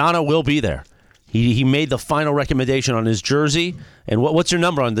 Sedano will be there. He made the final recommendation on his jersey. And what's your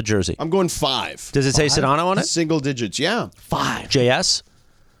number on the jersey? I'm going 5. Does it say Sedano on it? Single digits, yeah. 5. JS?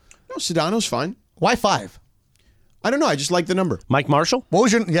 No, Sedano's fine. Why 5? I don't know. I just like the number. Mike Marshall? What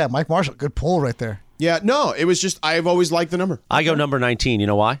was your... Yeah, Mike Marshall. Good pull right there. Yeah, no, it was just I've always liked the number. I go number 19. You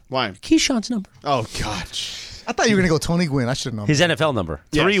know why? Why? Keyshawn's number. Oh, God. I thought you were going to go Tony Gwynn. I should have known. His NFL number.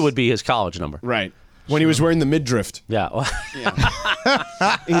 3 would be his college number. Right. When he was wearing the midriff. Yeah.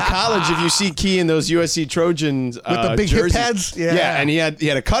 In college, if you see Key in those USC Trojans with the big jerseys, hip pads. and he had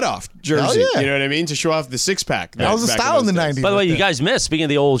a cutoff jersey. yeah. You know what I mean, to show off the 6-pack. That was the style in the 90s. By the way, you guys missed. Speaking of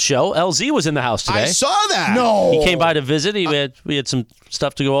the old show, LZ was in the house today. I saw that. No. He came by to visit. We had some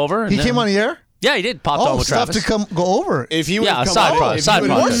stuff to go over. He came on the air? Yeah, he did. Popped on with stuff Travis. to go over. If he would have come side on, project. Side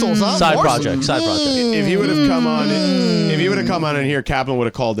project. If he would have come on, if he would have come on in here, Kaplan would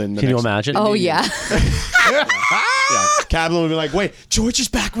have called in. Can you imagine? Oh, yeah. Yeah. Kaplan would be like, "Wait, George is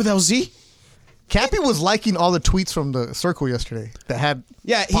back with LZ." Cappy was liking all the tweets from the circle yesterday that had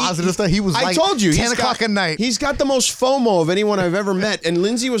positive stuff. He was I like, told you, 10 o'clock at night. He's got the most FOMO of anyone I've ever met. And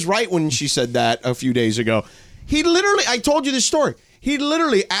Lindsay was right when she said that a few days ago. He literally, I told you this story. He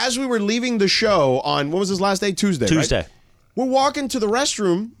literally, as we were leaving the show on, what was his last day? Tuesday, right? We're walking to the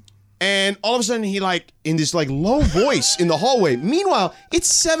restroom, and all of a sudden he in this low voice in the hallway. Meanwhile,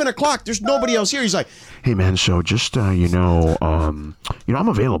 it's 7 o'clock. There's nobody else here. He's like, "Hey man, so just I'm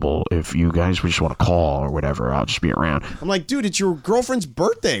available if you guys just want to call or whatever. I'll just be around." I'm like, dude, it's your girlfriend's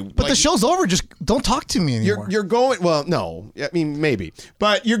birthday. But the show's over. Just don't talk to me anymore. You're going. Well, no, I mean maybe,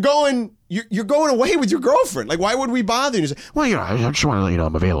 but you're going. You're going away with your girlfriend. Like, why would we bother you? Well, I just want to let you know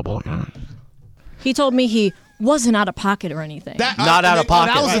I'm available. He told me he wasn't out of pocket or anything. Not out of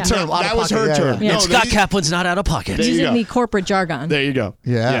pocket. That was the term. That was her term. Yeah. No, Scott Kaplan's not out of pocket. Using the corporate jargon. There you go.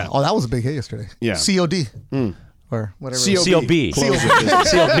 Yeah. Oh, that was a big hit yesterday. Yeah. COD. Or whatever. COB.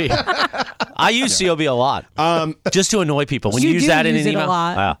 I use COB a lot. Just to annoy people. When you use that in an email. A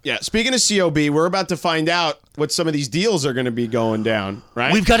lot. Yeah. Speaking of COB, we're about to find out what some of these deals are going to be going down,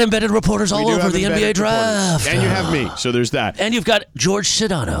 right? We've got embedded reporters all over the NBA draft. And you have me, so there's that. And you've got George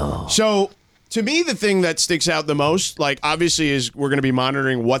Sedano. So, to me, the thing that sticks out the most, obviously, is we're going to be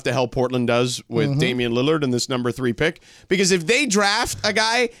monitoring what the hell Portland does with Damian Lillard and this number 3 pick. Because if they draft a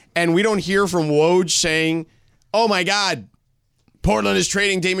guy and we don't hear from Woj saying, "Oh my God, Portland is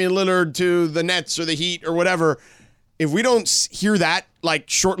trading Damian Lillard to the Nets or the Heat or whatever," if we don't hear that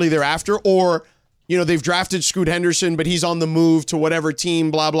shortly thereafter, or they've drafted Scoot Henderson, but he's on the move to whatever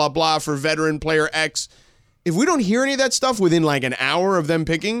team, blah, blah, blah, for veteran player X. If we don't hear any of that stuff within an hour of them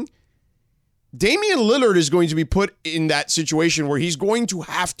picking, Damian Lillard is going to be put in that situation where he's going to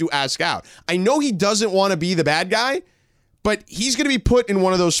have to ask out. I know he doesn't want to be the bad guy, but he's going to be put in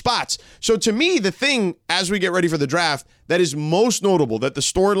one of those spots. So to me, the thing, as we get ready for the draft, that is most notable, that the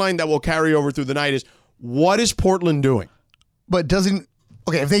storyline that will carry over through the night is, what is Portland doing? But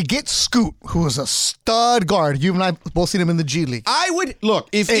if they get Scoot, who is a stud guard, you and I both seen him in the G League. I would,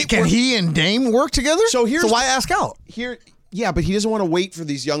 look, can he and Dame work together? So why ask out? Yeah, but he doesn't want to wait for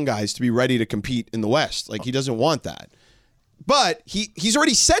these young guys to be ready to compete in the West. He doesn't want that. But he's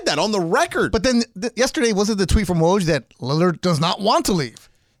already said that on the record. But then yesterday, wasn't the tweet from Woj that Lillard does not want to leave?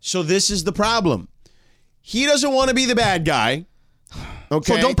 So this is the problem. He doesn't want to be the bad guy.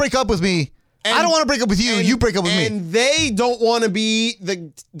 Okay. So don't break up with me. I don't want to break up with you. You break up with me. And they don't want to be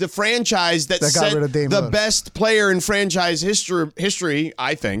the franchise that got sent rid of Dame the Lillard. best player in franchise history,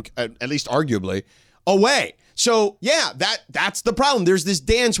 I think, at least arguably, away. So, yeah, that's the problem. There's this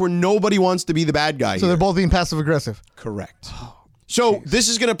dance where nobody wants to be the bad guy. So they're both being passive-aggressive. Correct. So this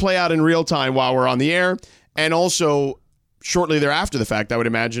is going to play out in real time while we're on the air, and also shortly thereafter the fact, I would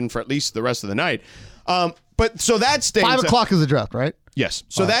imagine, for at least the rest of the night. But so that stands 5 o'clock is the draft, right? Yes.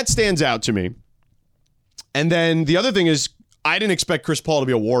 So that stands out to me. And then the other thing is, I didn't expect Chris Paul to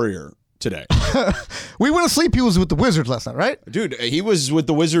be a Warrior today. We went to sleep. He was with the Wizards last night, right? Dude, he was with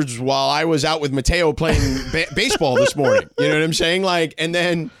the Wizards while I was out with Mateo playing baseball this morning. You know what I'm saying? And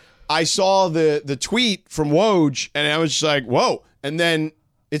then I saw the tweet from Woj, and I was just like, whoa. And then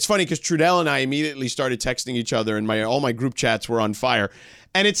it's funny because Trudell and I immediately started texting each other, and all my group chats were on fire.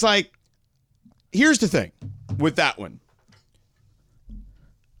 And it's like, here's the thing with that one.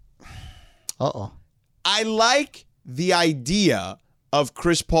 Uh-oh. I like the idea of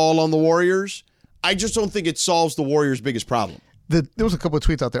Chris Paul on the Warriors. I just don't think it solves the Warriors' biggest problem. There was a couple of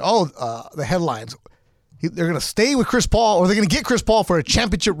tweets out there. The headlines. They're going to stay with Chris Paul, or they're going to get Chris Paul for a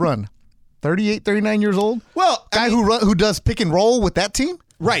championship run. 38, 39 years old? Well, who does pick and roll with that team?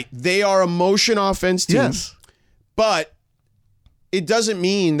 Right. They are a motion offense team. Yes. But it doesn't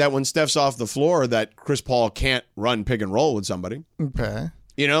mean that when Steph's off the floor that Chris Paul can't run pick and roll with somebody. Okay.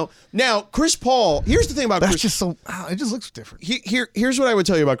 Now Chris Paul. Here's the thing about That's Chris. just so. It just looks different. Here's what I would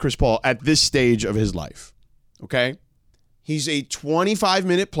tell you about Chris Paul at this stage of his life. Okay, he's a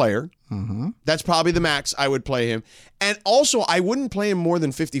 25-minute player That's probably the max I would play him. And also, I wouldn't play him more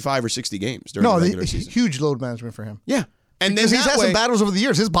than 55 or 60 games during the regular season. Huge load management for him. Yeah. And because then he's had some battles over the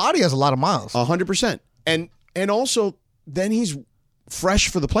years. His body has a lot of miles. 100%. And also, then he's fresh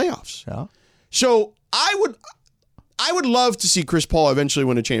for the playoffs. Yeah. So I would love to see Chris Paul eventually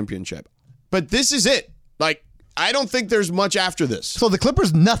win a championship. But this is it. Like, I don't think there's much after this. So the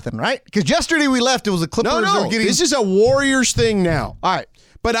Clippers, nothing, right? Because yesterday we left, it was the Clippers. No. This is a Warriors thing now. All right.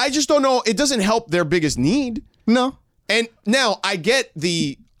 But I just don't know. It doesn't help their biggest need. No. And now I get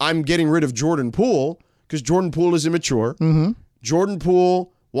I'm getting rid of Jordan Poole because Jordan Poole is immature. Mm-hmm. Jordan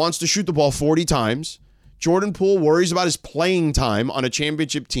Poole wants to shoot the ball 40 times. Jordan Poole worries about his playing time on a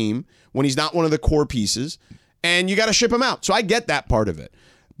championship team when he's not one of the core pieces. And you got to ship him out. So I get that part of it.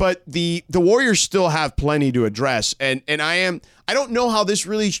 But the Warriors still have plenty to address. And I don't know how this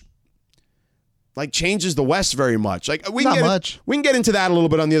really changes the West very much. We can get into that a little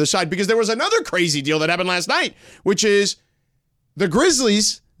bit on the other side because there was another crazy deal that happened last night, which is the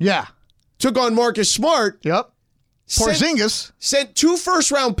Grizzlies took on Marcus Smart. Yep. Porzingis sent 2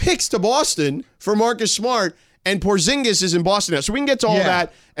 first-round picks to Boston for Marcus Smart, and Porzingis is in Boston now. So we can get to all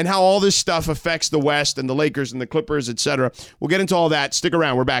that and how all this stuff affects the West and the Lakers and the Clippers, etc. We'll get into all that. Stick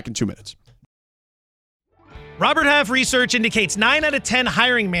around. We're back in 2 minutes. Robert Half research indicates 9 out of 10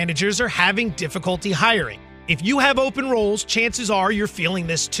 hiring managers are having difficulty hiring. If you have open roles, chances are you're feeling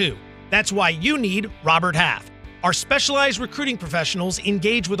this too. That's why you need Robert Half. Our specialized recruiting professionals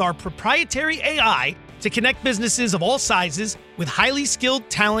engage with our proprietary AI to connect businesses of all sizes with highly skilled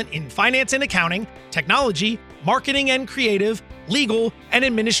talent in finance and accounting, technology, marketing and creative, legal, and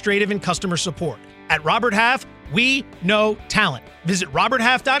administrative and customer support. At Robert Half, we know talent. Visit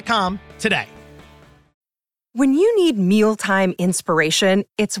roberthalf.com today. When you need mealtime inspiration,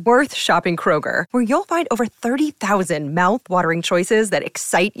 it's worth shopping Kroger, where you'll find over 30,000 mouth-watering choices that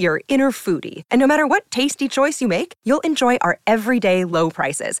excite your inner foodie. And no matter what tasty choice you make, you'll enjoy our everyday low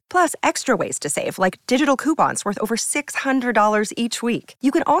prices, plus extra ways to save, like digital coupons worth over $600 each week.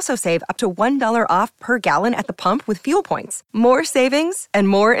 You can also save up to $1 off per gallon at the pump with fuel points. More savings and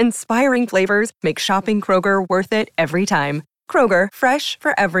more inspiring flavors make shopping Kroger worth it every time. Kroger, fresh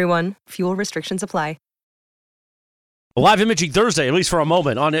for everyone. Fuel restrictions apply. Live imaging Thursday, at least for a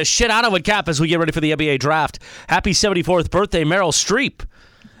moment, on Shedano and Cap as we get ready for the NBA draft. Happy 74th birthday, Meryl Streep.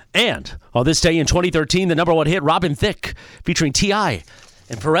 And on this day in 2013, the #1 hit, Robin Thicke, featuring T.I.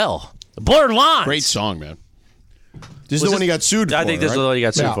 and Pharrell. The Blurred Lines. Great song, man. This is the one he got sued for. I think this is the one he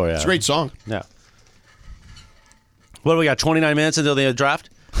got sued for, yeah. It's a great song. Yeah. What do we got, 29 minutes until the draft?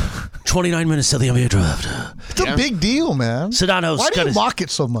 29 minutes till the NBA draft. It's a big deal, man. Sedano's Why do you mock it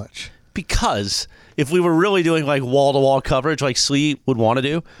so much? Because if we were really doing wall-to-wall coverage like Slee would want to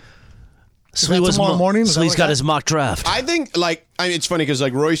do, Slee's got his mock draft. I think, it's funny because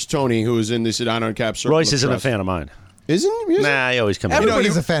Royce Toney, who was in the Sedano and Cap circle. Royce isn't a fan of mine. Isn't he? Nah, he always comes in.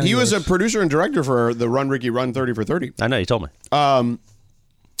 Everybody's a fan of He was yours. a producer and director for the Run Ricky Run 30 for 30. I know, you told me.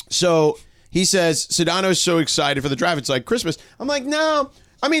 So he says, Sedano's so excited for the draft. It's like Christmas. I'm like, no.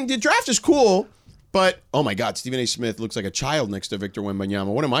 I mean, the draft is cool. But, oh my God, Stephen A. Smith looks like a child next to Victor Wembanyama.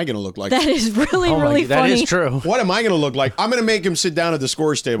 What am I going to look like? That is really funny. That is true. What am I going to look like? I'm going to make him sit down at the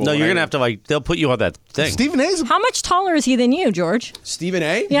scores table. No, you're going to have to, they'll put you on that thing. Stephen A's. How much taller is he than you, George? Stephen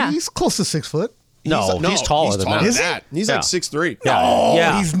A? Yeah. He's close to 6 foot. He's taller than that. Is that? He's like 6'3".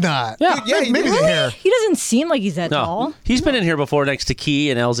 Yeah. He's not. Yeah. Dude, Maybe the hair. He doesn't seem like he's that No. tall. He's been in here before next to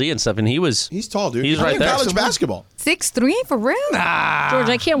Key and LZ and stuff, and He's tall, dude. He's right there. College basketball. 6'3" for real? George,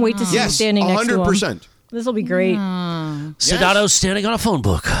 I can't wait to see you Yes, standing next to him. 100%. This will be great. Sedano's standing on a phone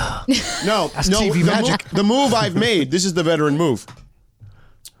book. No, TV magic. The move I've made, this is the veteran move.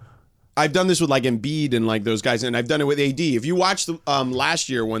 I've done this with Embiid and those guys, and I've done it with AD. If you watched last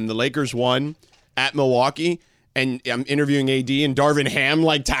year when the Lakers won at Milwaukee, and I'm interviewing AD, and Darvin Ham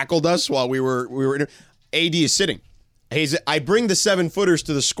tackled us while we were AD is sitting. I bring the 7-footers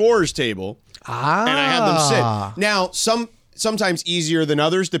to the scorers table, and I have them sit. Now, sometimes easier than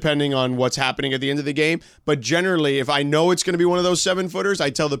others, depending on what's happening at the end of the game. But generally, if I know it's going to be one of those 7-footers, I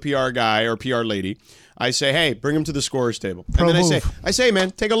tell the PR guy or PR lady, I say, hey, bring him to the scorers table. Pro and then move. I say,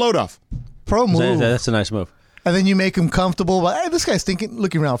 man, take a load off. Pro move. That's a nice move. And then you make him comfortable. But, hey, this guy's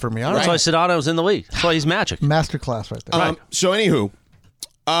looking around for me. All That's right. why Sedano's in the league. That's why he's magic. Masterclass right there. So anywho,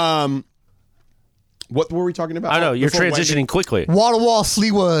 what were we talking about? I know, you're Before transitioning Wendy? quickly. Wall-to-wall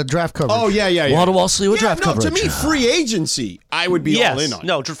Sliwa draft coverage. Oh, yeah. Wall-to-wall Sliwa draft no, coverage. To me, free agency, I would be all in on.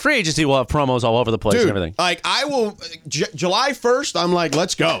 No, free agency will have promos all over the place Dude, and everything. I will, July 1st, I'm like,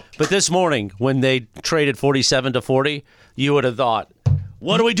 let's go. But this morning, when they traded 47 to 40, you would have thought,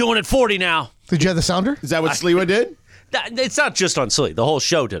 what are we doing at 40 now? Did you have the sounder? Is that what Sliwa did? It's not just on Slee. The whole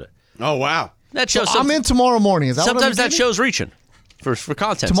show did it. Oh, wow. That shows. So I'm in tomorrow morning. Is that sometimes what I'm that show's reaching for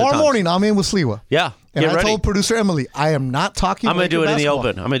content. Tomorrow sometimes. morning, I'm in with Sliwa. Yeah. And Get I ready. told producer Emily, I am not talking. I'm going to do it in the basketball.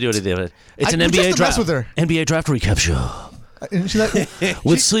 open. I'm going to do it in the open. It's an just NBA to draft. mess with her. NBA draft recap show. And she's like,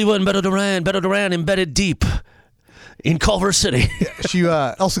 With Sliwa and Beto Duran. Beto Duran embedded deep in Culver City.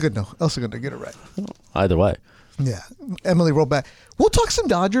 Elsa Goodno, get it right. Either way. Yeah. Emily wrote back, we'll talk some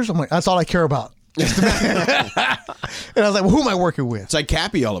Dodgers. I'm like, that's all I care about. And I was like, well, who am I working with? It's like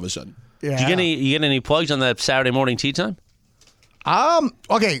Cappy all of a sudden. Yeah. Did you get any plugs on that Saturday morning tea time?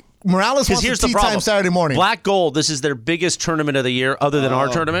 Okay. Morales wants here's the the tea time problem. Saturday morning. Black Gold, this is their biggest tournament of the year other than our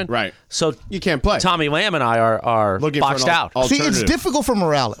tournament. Right. So you can't play. Tommy Lamb and I are Looking for boxed an out. See, it's difficult for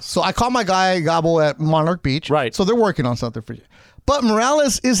Morales. So I call my guy Gabo at Monarch Beach. Right. So they're working on something for you. But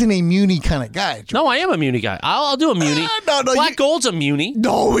Morales isn't a Muni kind of guy. No, I am a Muni guy. I'll do a Muni. Black Gold's a Muni.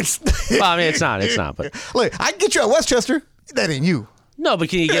 No, it's... well, I mean, it's not. It's not. But look, I can get you at Westchester. That ain't you. No, but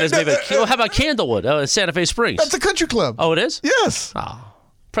can you get us maybe... Well, how about Candlewood, Santa Fe Springs? That's a country club. Oh, it is? Yes. Oh.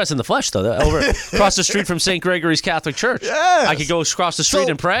 Press in the flesh, though. Over across the street from St. Gregory's Catholic Church. Yes. I could go across the street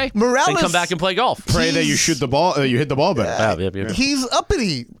and pray, Morales, and come back and play golf. Pray that you shoot the ball. You hit the ball better. Yeah. He's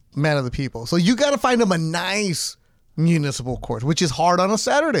uppity man of the people. So you got to find him a nice municipal course, which is hard on a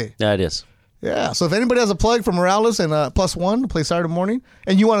Saturday. Yeah, it is. Yeah. So if anybody has a plug for Morales and +1 to play Saturday morning,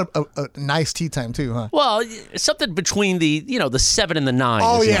 and you want a nice tea time too, huh? Well, something between the 7 and the 9.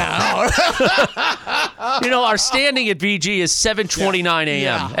 Oh yeah. Our standing at VG is 7:29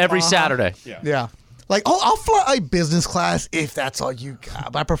 a.m. every Saturday. Yeah. Like, I'll fly business class if that's all you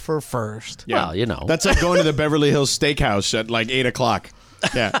got. But I prefer first. Yeah. Well, That's like going to the Beverly Hills Steakhouse at like 8 o'clock.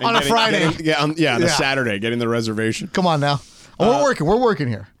 Yeah, On a Friday. On a Saturday, getting the reservation. Come on now. We're working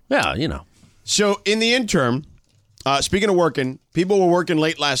here. Yeah, So in the interim, speaking of working, people were working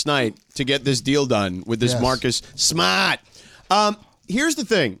late last night to get this deal done with this Marcus Smart. Here's the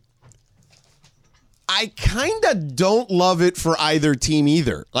thing. I kind of don't love it for either team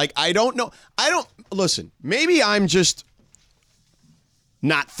either. Like, I don't know. Listen, maybe I'm just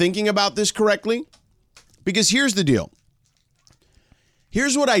not thinking about this correctly, because here's the deal.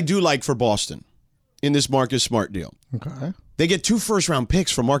 Here's what I do like for Boston in this Marcus Smart deal. Okay. They get 2 first-round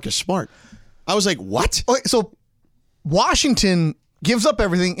picks for Marcus Smart. I was like, what? Okay, so Washington gives up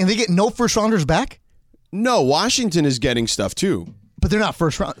everything and they get no first-rounders back? No, Washington is getting stuff too. But they're not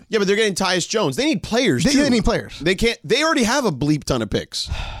first round. Yeah, but they're getting Tyus Jones. They need players too. They need players. They can't. They already have a bleep ton of picks,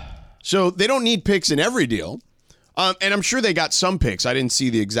 so they don't need picks in every deal. And I'm sure they got some picks. I didn't see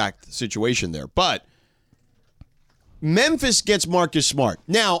the exact situation there, but Memphis gets Marcus Smart.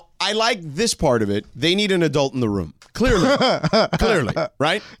 Now, I like this part of it. They need an adult in the room. Clearly,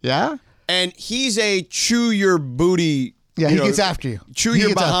 right? Yeah. And he's a chew your booty. Yeah, he gets after you. Chew He your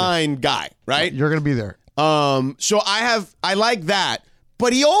gets after behind guy, right? You're going to be there. So I like that,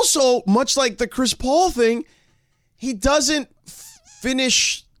 but he also, much like the Chris Paul thing, he doesn't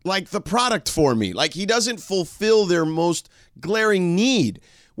finish like the product for me. Like, he doesn't fulfill their most glaring need,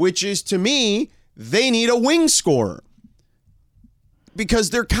 which is, to me, they need a wing scorer because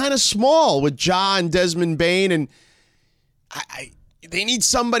they're kind of small with Ja and Desmond Bane, and they need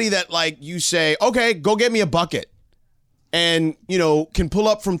somebody that, like, you say, okay, go get me a bucket. And, can pull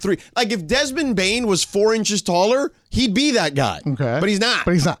up from 3. Like, if Desmond Bane was 4 inches taller, he'd be that guy. Okay. But he's not.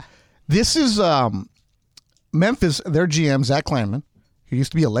 This is Memphis, their GM, Zach Kleiman, who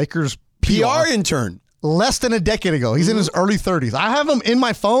used to be a Lakers PR intern. Less than a decade ago. He's in his early 30s. I have him in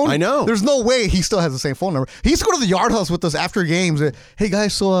my phone. I know. There's no way he still has the same phone number. He used to go to the Yard House with us after games. Hey,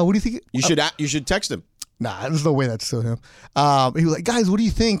 guys, so what do you think? You should text him. Nah, there's no way that's still him. He was like, guys, what do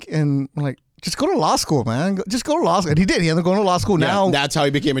you think? And I'm like, just go to law school, man. Just go to law school. And he did. He ended up going to law school now. That's how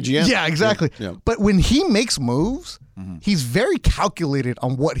he became a GM. Yeah, exactly. Yeah. But when he makes moves, he's very calculated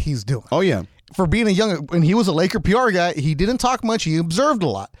on what he's doing. Oh, yeah. For being when he was a Laker PR guy, he didn't talk much. He observed a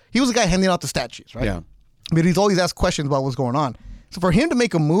lot. He was a guy handing out the stat sheets, right? Yeah. But he's always asked questions about what's going on. So for him to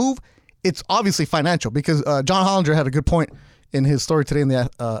make a move, it's obviously financial, because John Hollinger had a good point in his story today in the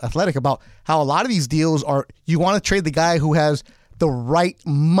Athletic about how a lot of these deals are, you want to trade the guy who has the right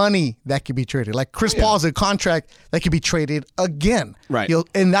money that could be traded. Like Chris Paul's a contract that could be traded again. Right.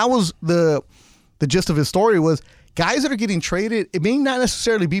 And that was the gist of his story was guys that are getting traded, it may not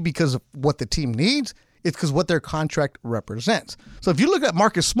necessarily be because of what the team needs, it's because what their contract represents. So if you look at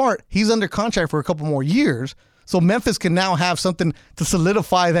Marcus Smart, he's under contract for a couple more years. So Memphis can now have something to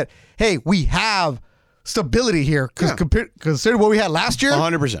solidify that, hey, we have stability here, because consider what we had last year.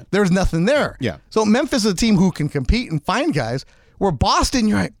 100%. There's nothing there. Yeah. So Memphis is a team who can compete and find guys. Where Boston,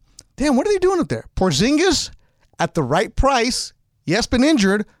 you're like, damn, what are they doing up there? Porzingis at the right price. Yes, been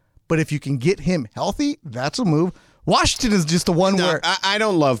injured, but if you can get him healthy, that's a move. Washington is just the one where I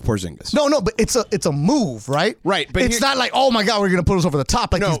don't love Porzingis. No, but it's a move, right? Right, but it's not like, oh my God, we're going to put us over the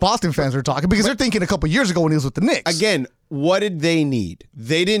top like these Boston fans are talking, because they're thinking a couple years ago when he was with the Knicks. Again, what did they need?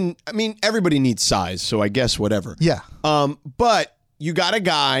 They didn't. I mean, everybody needs size, so I guess whatever. Yeah. But you got a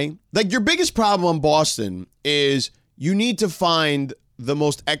guy like your biggest problem on Boston is you need to find the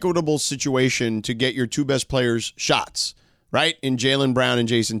most equitable situation to get your two best players shots. Right? In Jaylen Brown and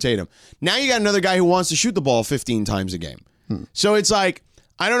Jason Tatum. Now you got another guy who wants to shoot the ball 15 times a game. So it's like,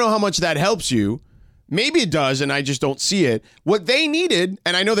 I don't know how much that helps you. Maybe it does, and I just don't see it. What they needed,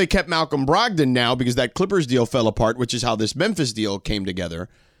 and I know they kept Malcolm Brogdon now because that Clippers deal fell apart, which is how this Memphis deal came together.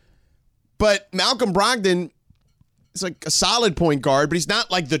 But Malcolm Brogdon is like a solid point guard, but he's not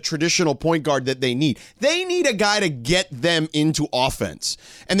like the traditional point guard that they need. They need a guy to get them into offense.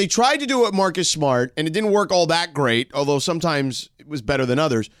 And they tried to do it with Marcus Smart, and it didn't work all that great, although sometimes it was better than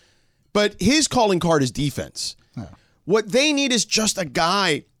others. But his calling card is defense. Yeah. What they need is just a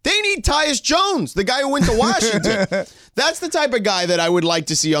guy. They need Tyus Jones, the guy who went to Washington. That's the type of guy that I would like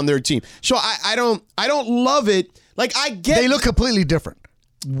to see on their team. So I don't love it. Like, I get they look completely different.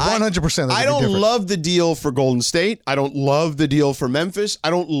 100%. I don't love the deal for Golden State. I don't love the deal for Memphis. I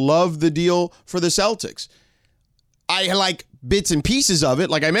don't love the deal for the Celtics. I like bits and pieces of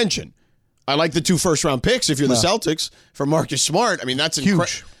it, like I mentioned. I like the 2 first-round picks if you're the Celtics for Marcus Smart. I mean, that's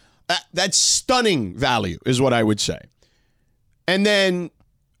huge. That's stunning value is what I would say. And then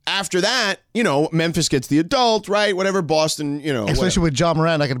after that, Memphis gets the adult, right? Whatever, Boston, Especially with Ja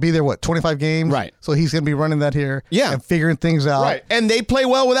Morant, I could be there, 25 games? Right. So he's going to be running that here. Yeah. And figuring things out. Right. And they play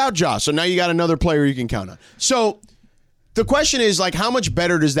well without Ja, so now you got another player you can count on. So the question is, like, how much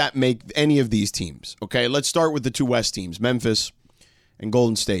better does that make any of these teams? Okay, let's start with the 2 West teams, Memphis and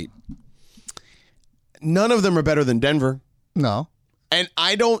Golden State. None of them are better than Denver. No. And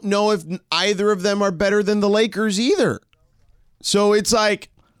I don't know if either of them are better than the Lakers either. So it's like,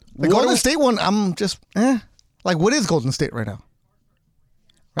 the Golden State one, I'm just, Like, what is Golden State right now?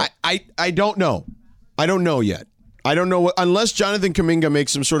 Right? I don't know. I don't know yet. I don't know. Unless Jonathan Kuminga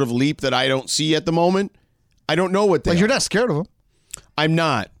makes some sort of leap that I don't see at the moment, I don't know what they are. You're not scared of them. I'm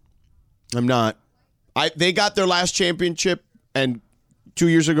not. They got their last championship and 2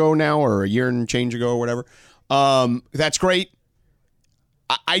 years ago now, or a year and change ago, or whatever. That's great.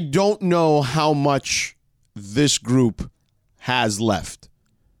 I don't know how much this group has left.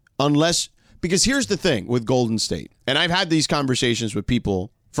 Because here's the thing with Golden State, and I've had these conversations with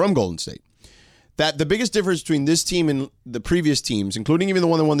people from Golden State, that the biggest difference between this team and the previous teams, including even the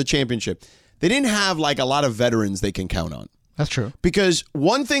one that won the championship, they didn't have like a lot of veterans they can count on. That's true. Because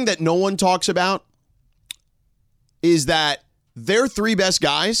one thing that no one talks about is that their 3 best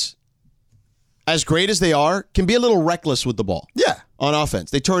guys, as great as they are, can be a little reckless with the ball. Yeah. On offense.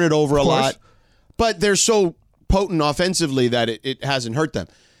 They turn it over a lot, but they're so potent offensively that it hasn't hurt them.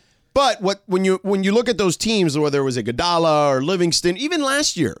 But when you look at those teams, whether it was Iguodala or Livingston, even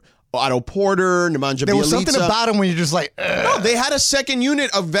last year, Otto Porter, Nemanja Bjelica. There was something about them when you're just like, no, they had a second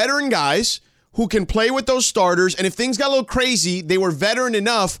unit of veteran guys who can play with those starters, and if things got a little crazy, they were veteran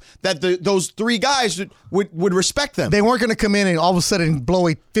enough that those 3 guys would respect them. They weren't going to come in and all of a sudden blow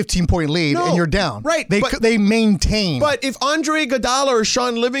a 15-point lead and you're down. Right. They maintain. But if Andre Iguodala or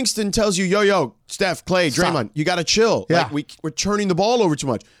Sean Livingston tells you, yo, Steph, Clay, Draymond, you got to chill. Yeah. Like we're turning the ball over too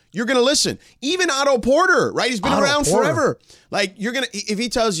much. You're going to listen. Even Otto Porter, right? He's been around forever. Like if he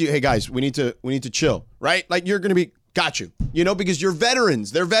tells you, hey guys, we need to chill, right? Like you're going to be, got you, because you're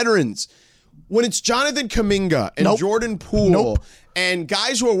veterans. They're veterans. When it's Jonathan Kuminga and Jordan Poole and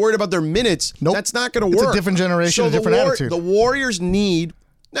guys who are worried about their minutes, that's not going to work. It's a different generation, a different attitude. The Warriors need,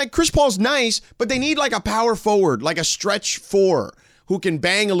 like Chris Paul's nice, but they need like a power forward, like a stretch 4 who can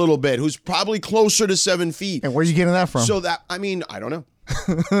bang a little bit, who's probably closer to 7 feet. And where are you getting that from? So I don't know.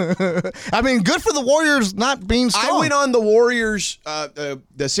 I mean, good for the Warriors not being strong. I went on the Warriors,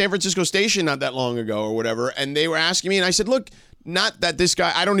 the San Francisco station not that long ago or whatever, and they were asking me, and I said, look, not that this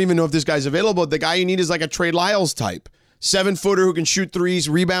guy, I don't even know if this guy's available. The guy you need is like a Trey Lyles type. 7-footer who can shoot threes,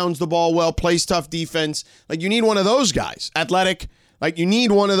 rebounds the ball well, plays tough defense. Like, you need one of those guys. Athletic. Like, you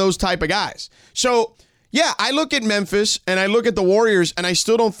need one of those type of guys. So, yeah, I look at Memphis and I look at the Warriors, and I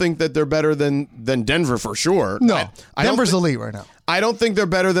still don't think that they're better than Denver for sure. No. Denver's elite right now. I don't think they're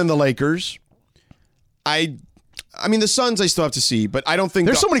better than the Lakers. I mean, the Suns I still have to see, but I don't think...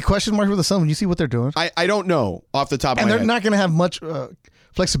 There's so many question marks with the Suns when you see what they're doing. I don't know off the top of my head. And they're not going to have much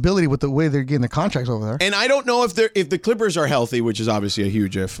flexibility with the way they're getting the contracts over there. And I don't know if the Clippers are healthy, which is obviously a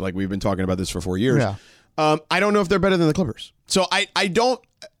huge if, like we've been talking about this for 4 years. Yeah. I don't know if they're better than the Clippers. So I don't...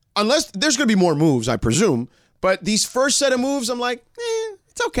 Unless there's going to be more moves, I presume. But these first set of moves, I'm like,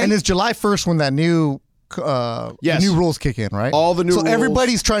 it's okay. And it's July 1st when that new new rules kick in, right? All the new rules. So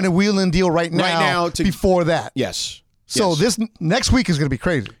everybody's trying to wheel and deal right now before that. Yes. So this next week is going to be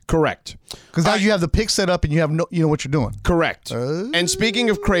crazy. Correct. Because now you have the pick set up and you know what you're doing. Correct. And speaking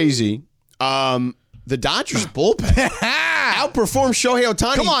of crazy, the Dodgers bullpen outperformed Shohei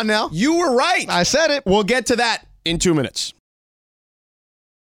Ohtani. Come on now. You were right. I said it. We'll get to that in 2 minutes.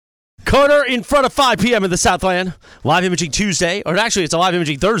 Carter in front of 5 p.m. in the Southland. Live Imaging Tuesday. Or actually, it's a Live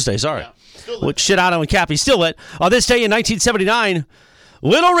Imaging Thursday. Sorry. With Shidano and Cappy still lit. On this day in 1979,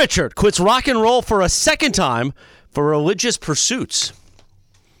 Little Richard quits rock and roll for a second time for religious pursuits.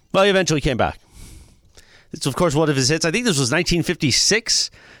 Well, he eventually came back. It's, of course, one of his hits. I think this was 1956.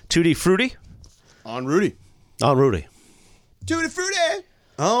 Tutti Frutti. On Rudy. Tutti Frutti.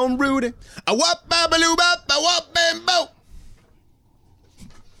 On Rudy. A wop babaloo bop, a wop bambo.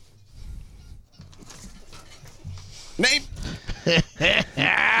 Name.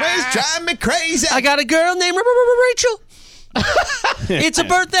 Where's driving me crazy? I got a girl named Rachel. It's a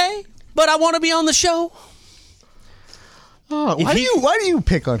birthday, but I want to be on the show. Oh, why do you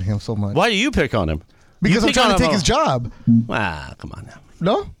pick on him so much? Why do you pick on him? Because I'm trying to take his job. Ah, come on now.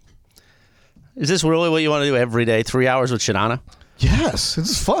 No? Is this really what you want to do every day? 3 hours with Shidana? Yes,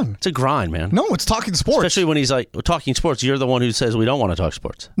 it's fun. It's a grind, man. No, it's talking sports. Especially when he's like, we're talking sports. You're the one who says we don't want to talk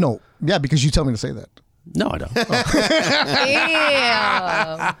sports. No, yeah, because you tell me to say that. No, I don't.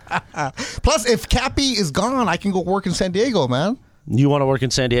 Plus, if Cappy is gone, I can go work in San Diego, man. You want to work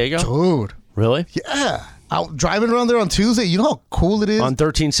in San Diego? Dude. Really? Yeah. Out driving around there on Tuesday. You know how cool it is? On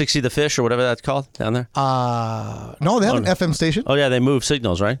 1360 The Fish or whatever that's called down there? No, they have an FM station. Oh, yeah, they move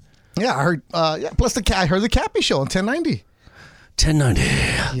signals, right? Yeah, I heard. Plus, I heard the Cappy show on 1090.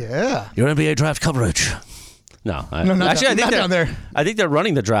 1090. Yeah. Your NBA draft coverage. No, not down there. I think they're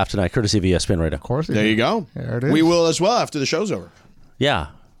running the draft tonight, courtesy of ESPN Radio. Of course. There you go. There it is. We will as well after the show's over. Yeah.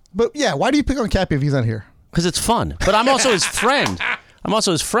 But yeah, why do you pick on Cappy if he's not here? Because it's fun. But I'm also his friend.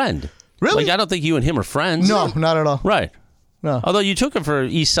 Really? Like, I don't think you and him are friends. No, not at all. Right. No. Although you took him for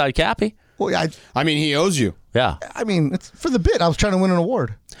East Side Cappy. Well, I mean, he owes you. Yeah. I mean, it's for the bit. I was trying to win an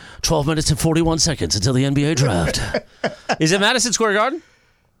award. 12 minutes and 41 seconds until the NBA draft. Is it Madison Square Garden?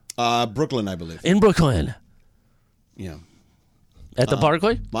 Brooklyn, I believe. In Brooklyn. Yeah. At the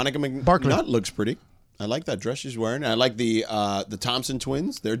Barclay? Monica McNutt looks pretty. I like that dress she's wearing. I like the Thompson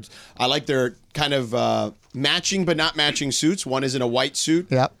twins. I like their kind of matching but not matching suits. One is in a white suit.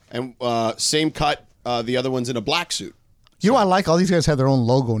 Yeah. And same cut. The other one's in a black suit. You know what I like? All these guys have their own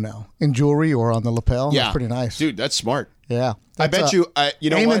logo now in jewelry or on the lapel. Yeah. That's pretty nice. Dude, that's smart. Yeah. I bet you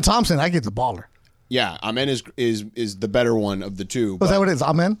know Amen what? Thompson, I get the baller. Yeah, Amen is the better one of the two. Was that what it is?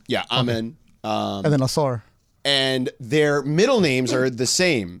 Amen? Yeah, Amen. And then Asar. And their middle names are the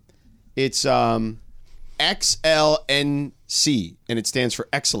same. It's XLNC, and it stands for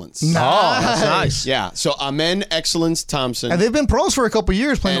excellence. Nice. Oh, that's nice. Yeah, so Amen Excellence Thompson. And they've been pros for a couple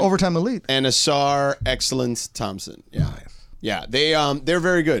years playing Overtime Elite. And Asar Excellence Thompson. Yeah. Nice. Yeah, they're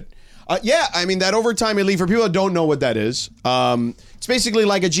very good. Yeah, I mean, that Overtime Elite, for people that don't know what that is, it's basically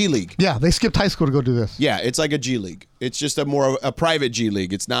like a G League. Yeah, they skipped high school to go do this. Yeah, it's like a G League. It's just a private G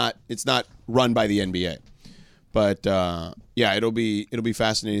League. It's not run by the NBA. But yeah, it'll be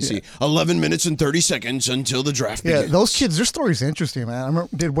fascinating to see. 11 minutes and 30 seconds until the draft begins. Yeah, those kids, their story's interesting, man. I remember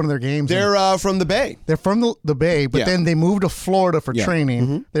did one of their games. They're from the Bay. They're from the Bay, but then they moved to Florida for training.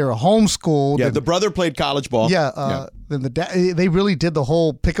 Mm-hmm. They were homeschooled. Yeah, the brother played college ball. Yeah, then the dad. They really did the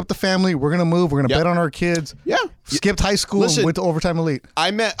whole pick up the family. We're gonna move. We're gonna bet on our kids. Yeah, skipped high school and went to Overtime Elite.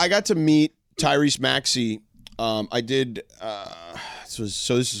 I got to meet Tyrese Maxey. I did. This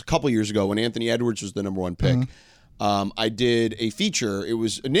is a couple years ago when Anthony Edwards was the number one pick. Mm-hmm. I did a feature. It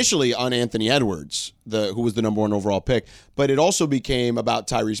was initially on Anthony Edwards, who was the number one overall pick, but it also became about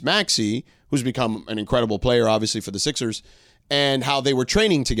Tyrese Maxey, who's become an incredible player, obviously, for the Sixers, and how they were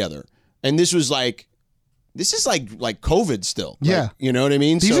training together. And this is like COVID still. Yeah. Like, you know what I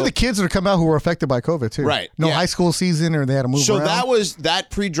mean? These are the kids that are coming out who were affected by COVID, too. Right. No high school season or they had to move around. So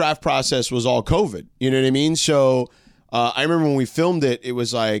that pre-draft process was all COVID. You know what I mean? So I remember when we filmed it, it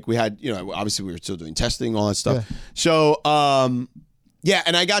was like we had, obviously we were still doing testing, all that stuff. Yeah. So, and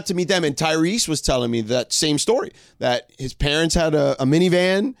I got to meet them, and Tyrese was telling me that same story, that his parents had a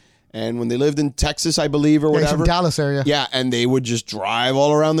minivan, and when they lived in Texas, I believe, or whatever. He's from Dallas area. Yeah, and they would just drive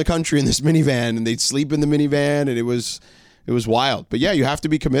all around the country in this minivan, and they'd sleep in the minivan, and it was wild. But yeah, you have to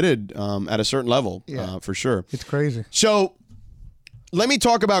be committed at a certain level, for sure. It's crazy. So let me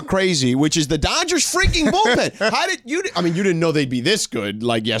talk about crazy, which is the Dodgers freaking bullpen. How did you? I mean, you didn't know they'd be this good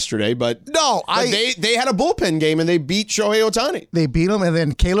like yesterday, but no, they had a bullpen game and they beat Shohei Ohtani. They beat him, and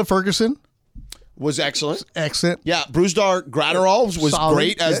then Caleb Ferguson. was excellent. Excellent. Yeah, Brusdar Graterol was Solid.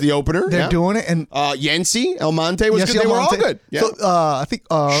 great as the opener. They're doing it. And Yency, Almonte was good. They were all good. Yeah. So, I think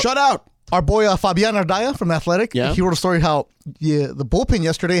shut out. Our boy Fabian Ardaya from Athletic. Yeah. He wrote a story how the bullpen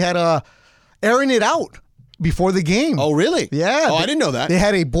yesterday had airing it out before the game. Oh, really? Yeah. Oh, I didn't know that. They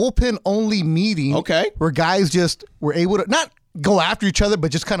had a bullpen only meeting. Okay. Where guys just were able to not go after each other,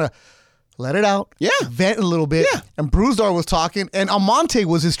 but just kind of let it out. Yeah. Vent a little bit. Yeah. And Brusdar was talking, and Almonte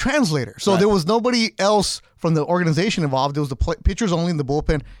was his translator. So there was nobody else from the organization involved. It was the pitchers only in the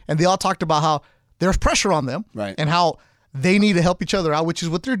bullpen, and they all talked about how there's pressure on them, right, and how they need to help each other out, which is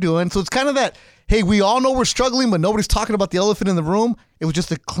what they're doing. So it's kind of that, hey, we all know we're struggling, but nobody's talking about the elephant in the room. It was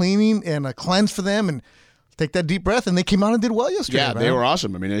just a cleaning and a cleanse for them, and take that deep breath, and they came out and did well yesterday. Yeah, man. they were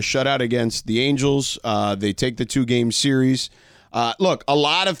awesome. I mean, they shut out against the Angels. They take the 2-game series. Look, a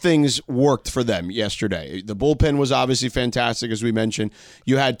lot of things worked for them yesterday. The bullpen was obviously fantastic, as we mentioned.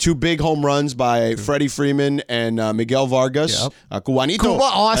 You had 2 big home runs by Freddie Freeman and Miguel Vargas. Yep. Cubanito. Cuba.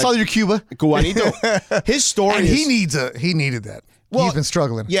 Oh, I saw your Cuba. Cubanito. His story and is... he needed that. Well, he's been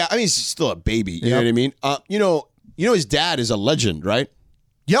struggling. Yeah, I mean, he's still a baby. You know what I mean? You know, his dad is a legend, right?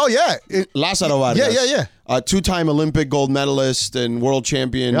 Yeah, yeah. Lázaro Vargas. Yeah. 2-time Olympic gold medalist and world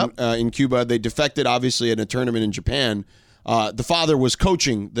champion in Cuba. They defected, obviously, in a tournament in Japan. The father was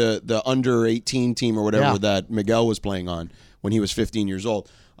coaching the under-18 team or whatever that Miguel was playing on when he was 15 years old.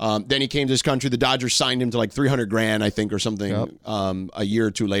 Then he came to this country. The Dodgers signed him to like $300,000, I think, or something a year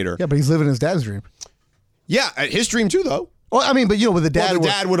or two later. Yeah, but he's living his dad's dream. Yeah, his dream too, though. Well, I mean, but with the dad. Well, the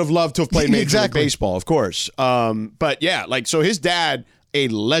dad would have loved to have played Major Exactly. League Baseball, of course. But yeah, so his dad, a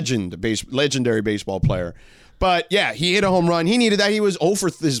legendary baseball player. But yeah, he hit a home run. He needed that. He was 0 for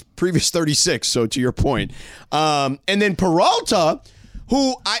his previous 36, so to your point. And then Peralta,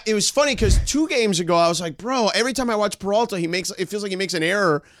 who it was funny because 2 games ago, I was like, bro, every time I watch Peralta, it feels like he makes an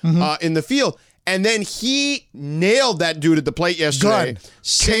error in the field. And then he nailed that dude at the plate yesterday.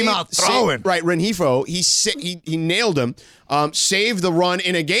 Came out throwing. Right, Rengifo. He nailed him. Saved the run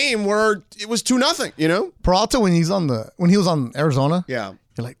in a game where it was 2-0, you know? Peralta, when he was on Arizona, yeah,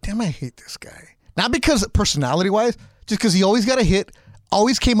 you're like, damn, I hate this guy. Not because personality-wise, just because he always got a hit,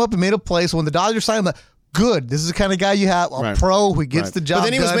 always came up and made a play. So when the Dodgers signed him, good. This is the kind of guy you have, a pro who gets the job done.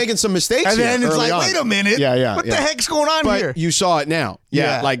 But then he was making some mistakes. And then it's like, on. wait a minute. What the heck's going on here? You saw it now.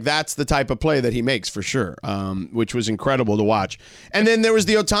 Yeah, like that's the type of play that he makes for sure, which was incredible to watch. And then there was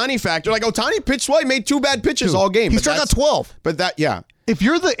the Ohtani factor. Like Ohtani pitched well. He made 2 bad pitches all game. He struck out 12. But if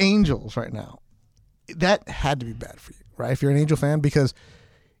you're the Angels right now, that had to be bad for you, right? If you're an Angel fan, because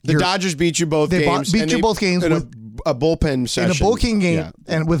the Dodgers beat you both games. Beat you both games in with a bullpen session. In a bullpen game,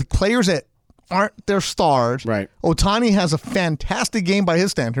 and with players that aren't their stars. Right. Ohtani has a fantastic game by his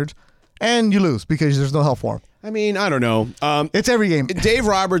standards, and you lose because there's no help for him. I mean, I don't know. It's every game. Dave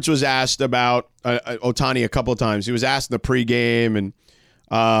Roberts was asked about Ohtani a couple of times. He was asked in the pregame and,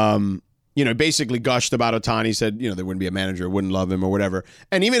 basically gushed about Ohtani, said, there wouldn't be a manager who wouldn't love him or whatever.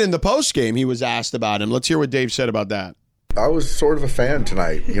 And even in the postgame, he was asked about him. Let's hear what Dave said about that. I was sort of a fan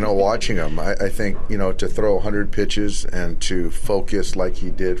tonight, watching him. I think, to throw 100 pitches and to focus like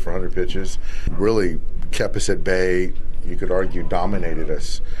he did for 100 pitches really kept us at bay. You could argue dominated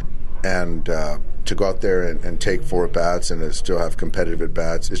us. And to go out there and take 4 at-bats and to still have competitive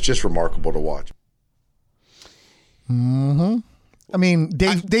at-bats, it's just remarkable to watch. Mm-hmm. I mean,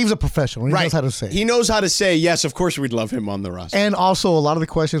 Dave's a professional. He knows how to say it. He knows how to say, yes, of course we'd love him on the roster. And also, a lot of the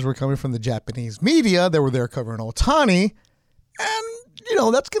questions were coming from the Japanese media that were there covering Ohtani.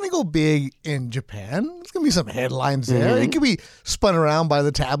 And, that's going to go big in Japan. There's going to be some headlines there. Mm-hmm. It could be spun around by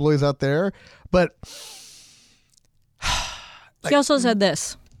the tabloids out there. But he also said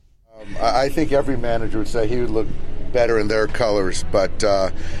this. I think every manager would say he would look better in their colors. But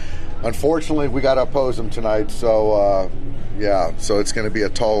unfortunately, we got to oppose him tonight. So, so it's going to be a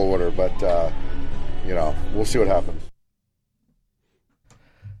tall order. But, we'll see what happens.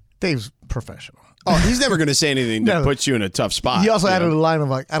 Dave's professional. Oh, he's never going to say anything that puts you in a tough spot. He also added a line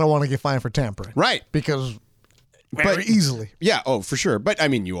of I don't want to get fined for tampering. Right. Because very easily. Yeah, for sure. But, I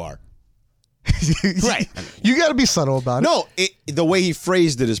mean, you are. Right. You got to be subtle about it. No, the way he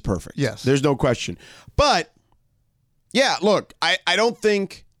phrased it is perfect. Yes. There's no question. But, yeah, look, I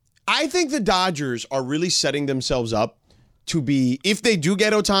think the Dodgers are really setting themselves up to be, if they do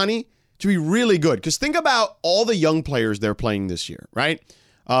get Ohtani, to be really good. Because think about all the young players they're playing this year, right?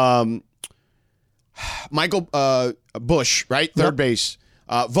 Michael Busch, right? Third base.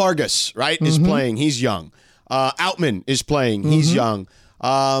 Vargas, right, is playing. He's young. Outman is playing. He's young.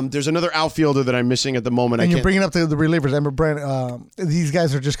 There's another outfielder that I'm missing at the moment. And you're bringing up the relievers. Emma Brand. These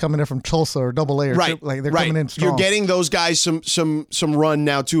guys are just coming in from Tulsa or Double-A. Or right. Like they're coming in strong. You're getting those guys some run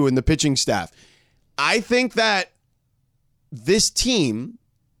now, too, in the pitching staff. I think that this team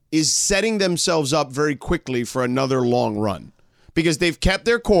is setting themselves up very quickly for another long run because they've kept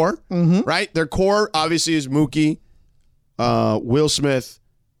their core, right? Their core obviously is Mookie, Will Smith,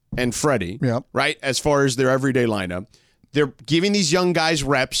 and Freddie, right? As far as their everyday lineup. They're giving these young guys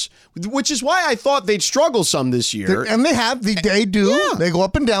reps, which is why I thought they'd struggle some this year. And they have. They do. Yeah. They go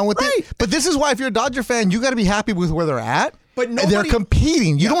up and down with it. But this is why if you're a Dodger fan, you got to be happy with where they're at. But they're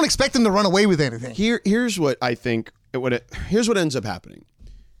competing. You don't expect them to run away with anything. Here's what I think. Here's what ends up happening.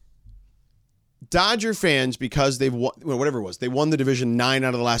 Dodger fans, because they've won, whatever it was, they won the division 9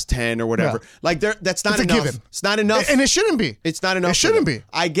 out of the last 10 or whatever. Yeah. Like that's not It's a enough. given. It's not enough. And it shouldn't be. It's not enough. It shouldn't be.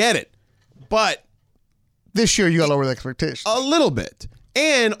 I get it. But this year, you got to lower the expectations. A little bit.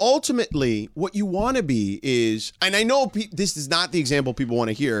 And ultimately, what you want to be is, and I know this is not the example people want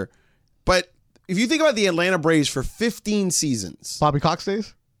to hear, but if you think about the Atlanta Braves for 15 seasons. Bobby Cox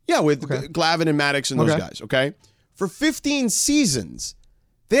days? Yeah, with Glavine and Maddox and those guys, okay? For 15 seasons,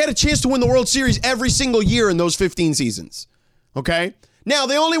 they had a chance to win the World Series every single year in those 15 seasons, okay? Now,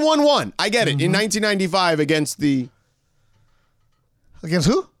 they only won one. I get it. In 1995 against the... Against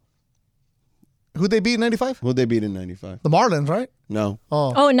who? Who'd they beat in 95? Who'd they beat in 95? The Marlins, right? No.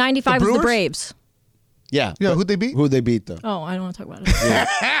 Oh, in 95 was the Brewers? Braves. Yeah. Yeah, who'd they beat? Who'd they beat, though? Oh, I don't want to talk about it.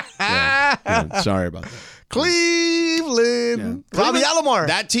 Yeah, sorry about that. Cleveland. Bobby Alomar.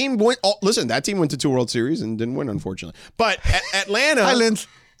 That team went. Oh, listen, that team went to 2 World Series and didn't win, unfortunately. But Atlanta, Highlands.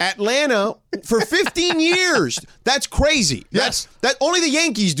 Atlanta for 15 years. That's crazy. Yes. That only the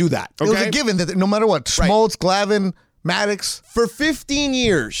Yankees do that. It was a given that no matter what, Schmaltz, Glavine, Maddox. For 15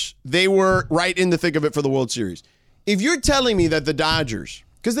 years, they were right in the thick of it for the World Series. If you're telling me that the Dodgers,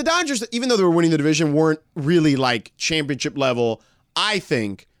 because the Dodgers, even though they were winning the division, weren't really like championship level, I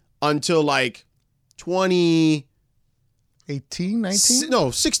think, until like 18, 19?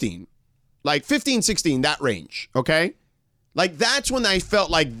 No, 16. Like 15, 16, that range, okay? Like that's when I felt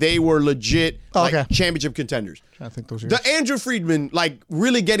like they were legit like championship contenders. I think those years. The Andrew Friedman, like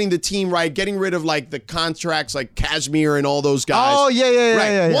really getting the team right, getting rid of like the contracts like Kazmir and all those guys. Oh,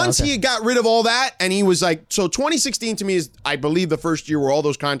 yeah. Once he got rid of all that and he was like, so 2016 to me is, I believe, the first year where all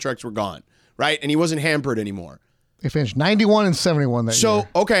those contracts were gone, right? And he wasn't hampered anymore. They finished 91 and 71 that year. So,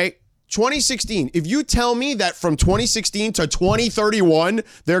 okay, 2016. If you tell me that from 2016 to 2031,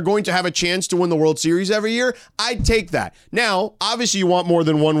 they're going to have a chance to win the World Series every year, I'd take that. Now, obviously, you want more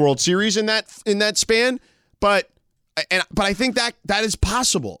than one World Series in that span, but I think that is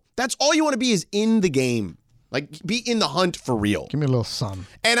possible. That's all you want to be is in the game, like be in the hunt for real. Give me a little sun.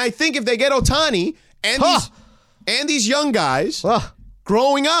 And I think if they get Ohtani and these young guys.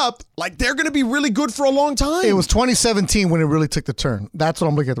 Growing up, like they're going to be really good for a long time. It was 2017 when it really took the turn. That's what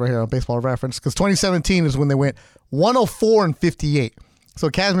I'm looking at right here on Baseball Reference, because 2017 is when they went 104 and 58. So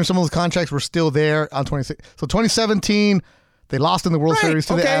Kazmir, some of those contracts were still there on 26. So 2017, they lost in the World Series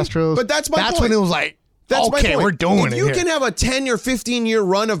to the Astros. But that's my point. That's when it was like, my point. We're doing it. If you can have a 10 or 15-year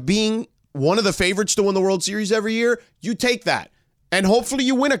run of being one of the favorites to win the World Series every year, you take that. And hopefully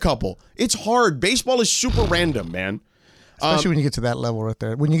you win a couple. It's hard. Baseball is super random, man. Especially when you get to that level right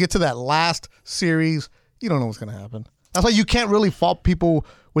there. When you get to that last series, you don't know what's going to happen. That's why you can't really fault people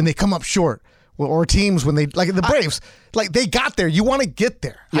when they come up short. Or teams when they, like the Braves, like they got there. You want to get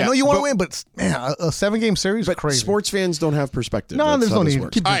there. I know you want to win, but man, a 7-game series is crazy. Sports fans don't have perspective. No, there's no need. All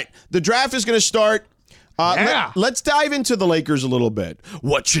right, the draft is going to start. Yeah. Let's dive into the Lakers a little bit.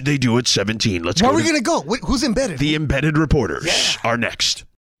 What should they do at 17? Let's Where go. are we going to go? Who's embedded? The embedded reporters are next.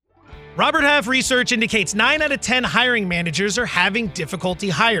 Robert Half research indicates 9 out of 10 hiring managers are having difficulty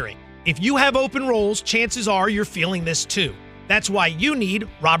hiring. If you have open roles, chances are you're feeling this too. That's why you need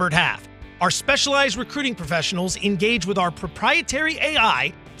Robert Half. Our specialized recruiting professionals engage with our proprietary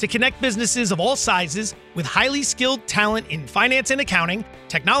AI to connect businesses of all sizes with highly skilled talent in finance and accounting,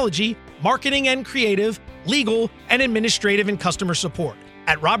 technology, marketing and creative, legal, and administrative and customer support.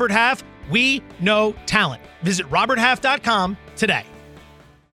 At Robert Half, we know talent. Visit roberthalf.com today.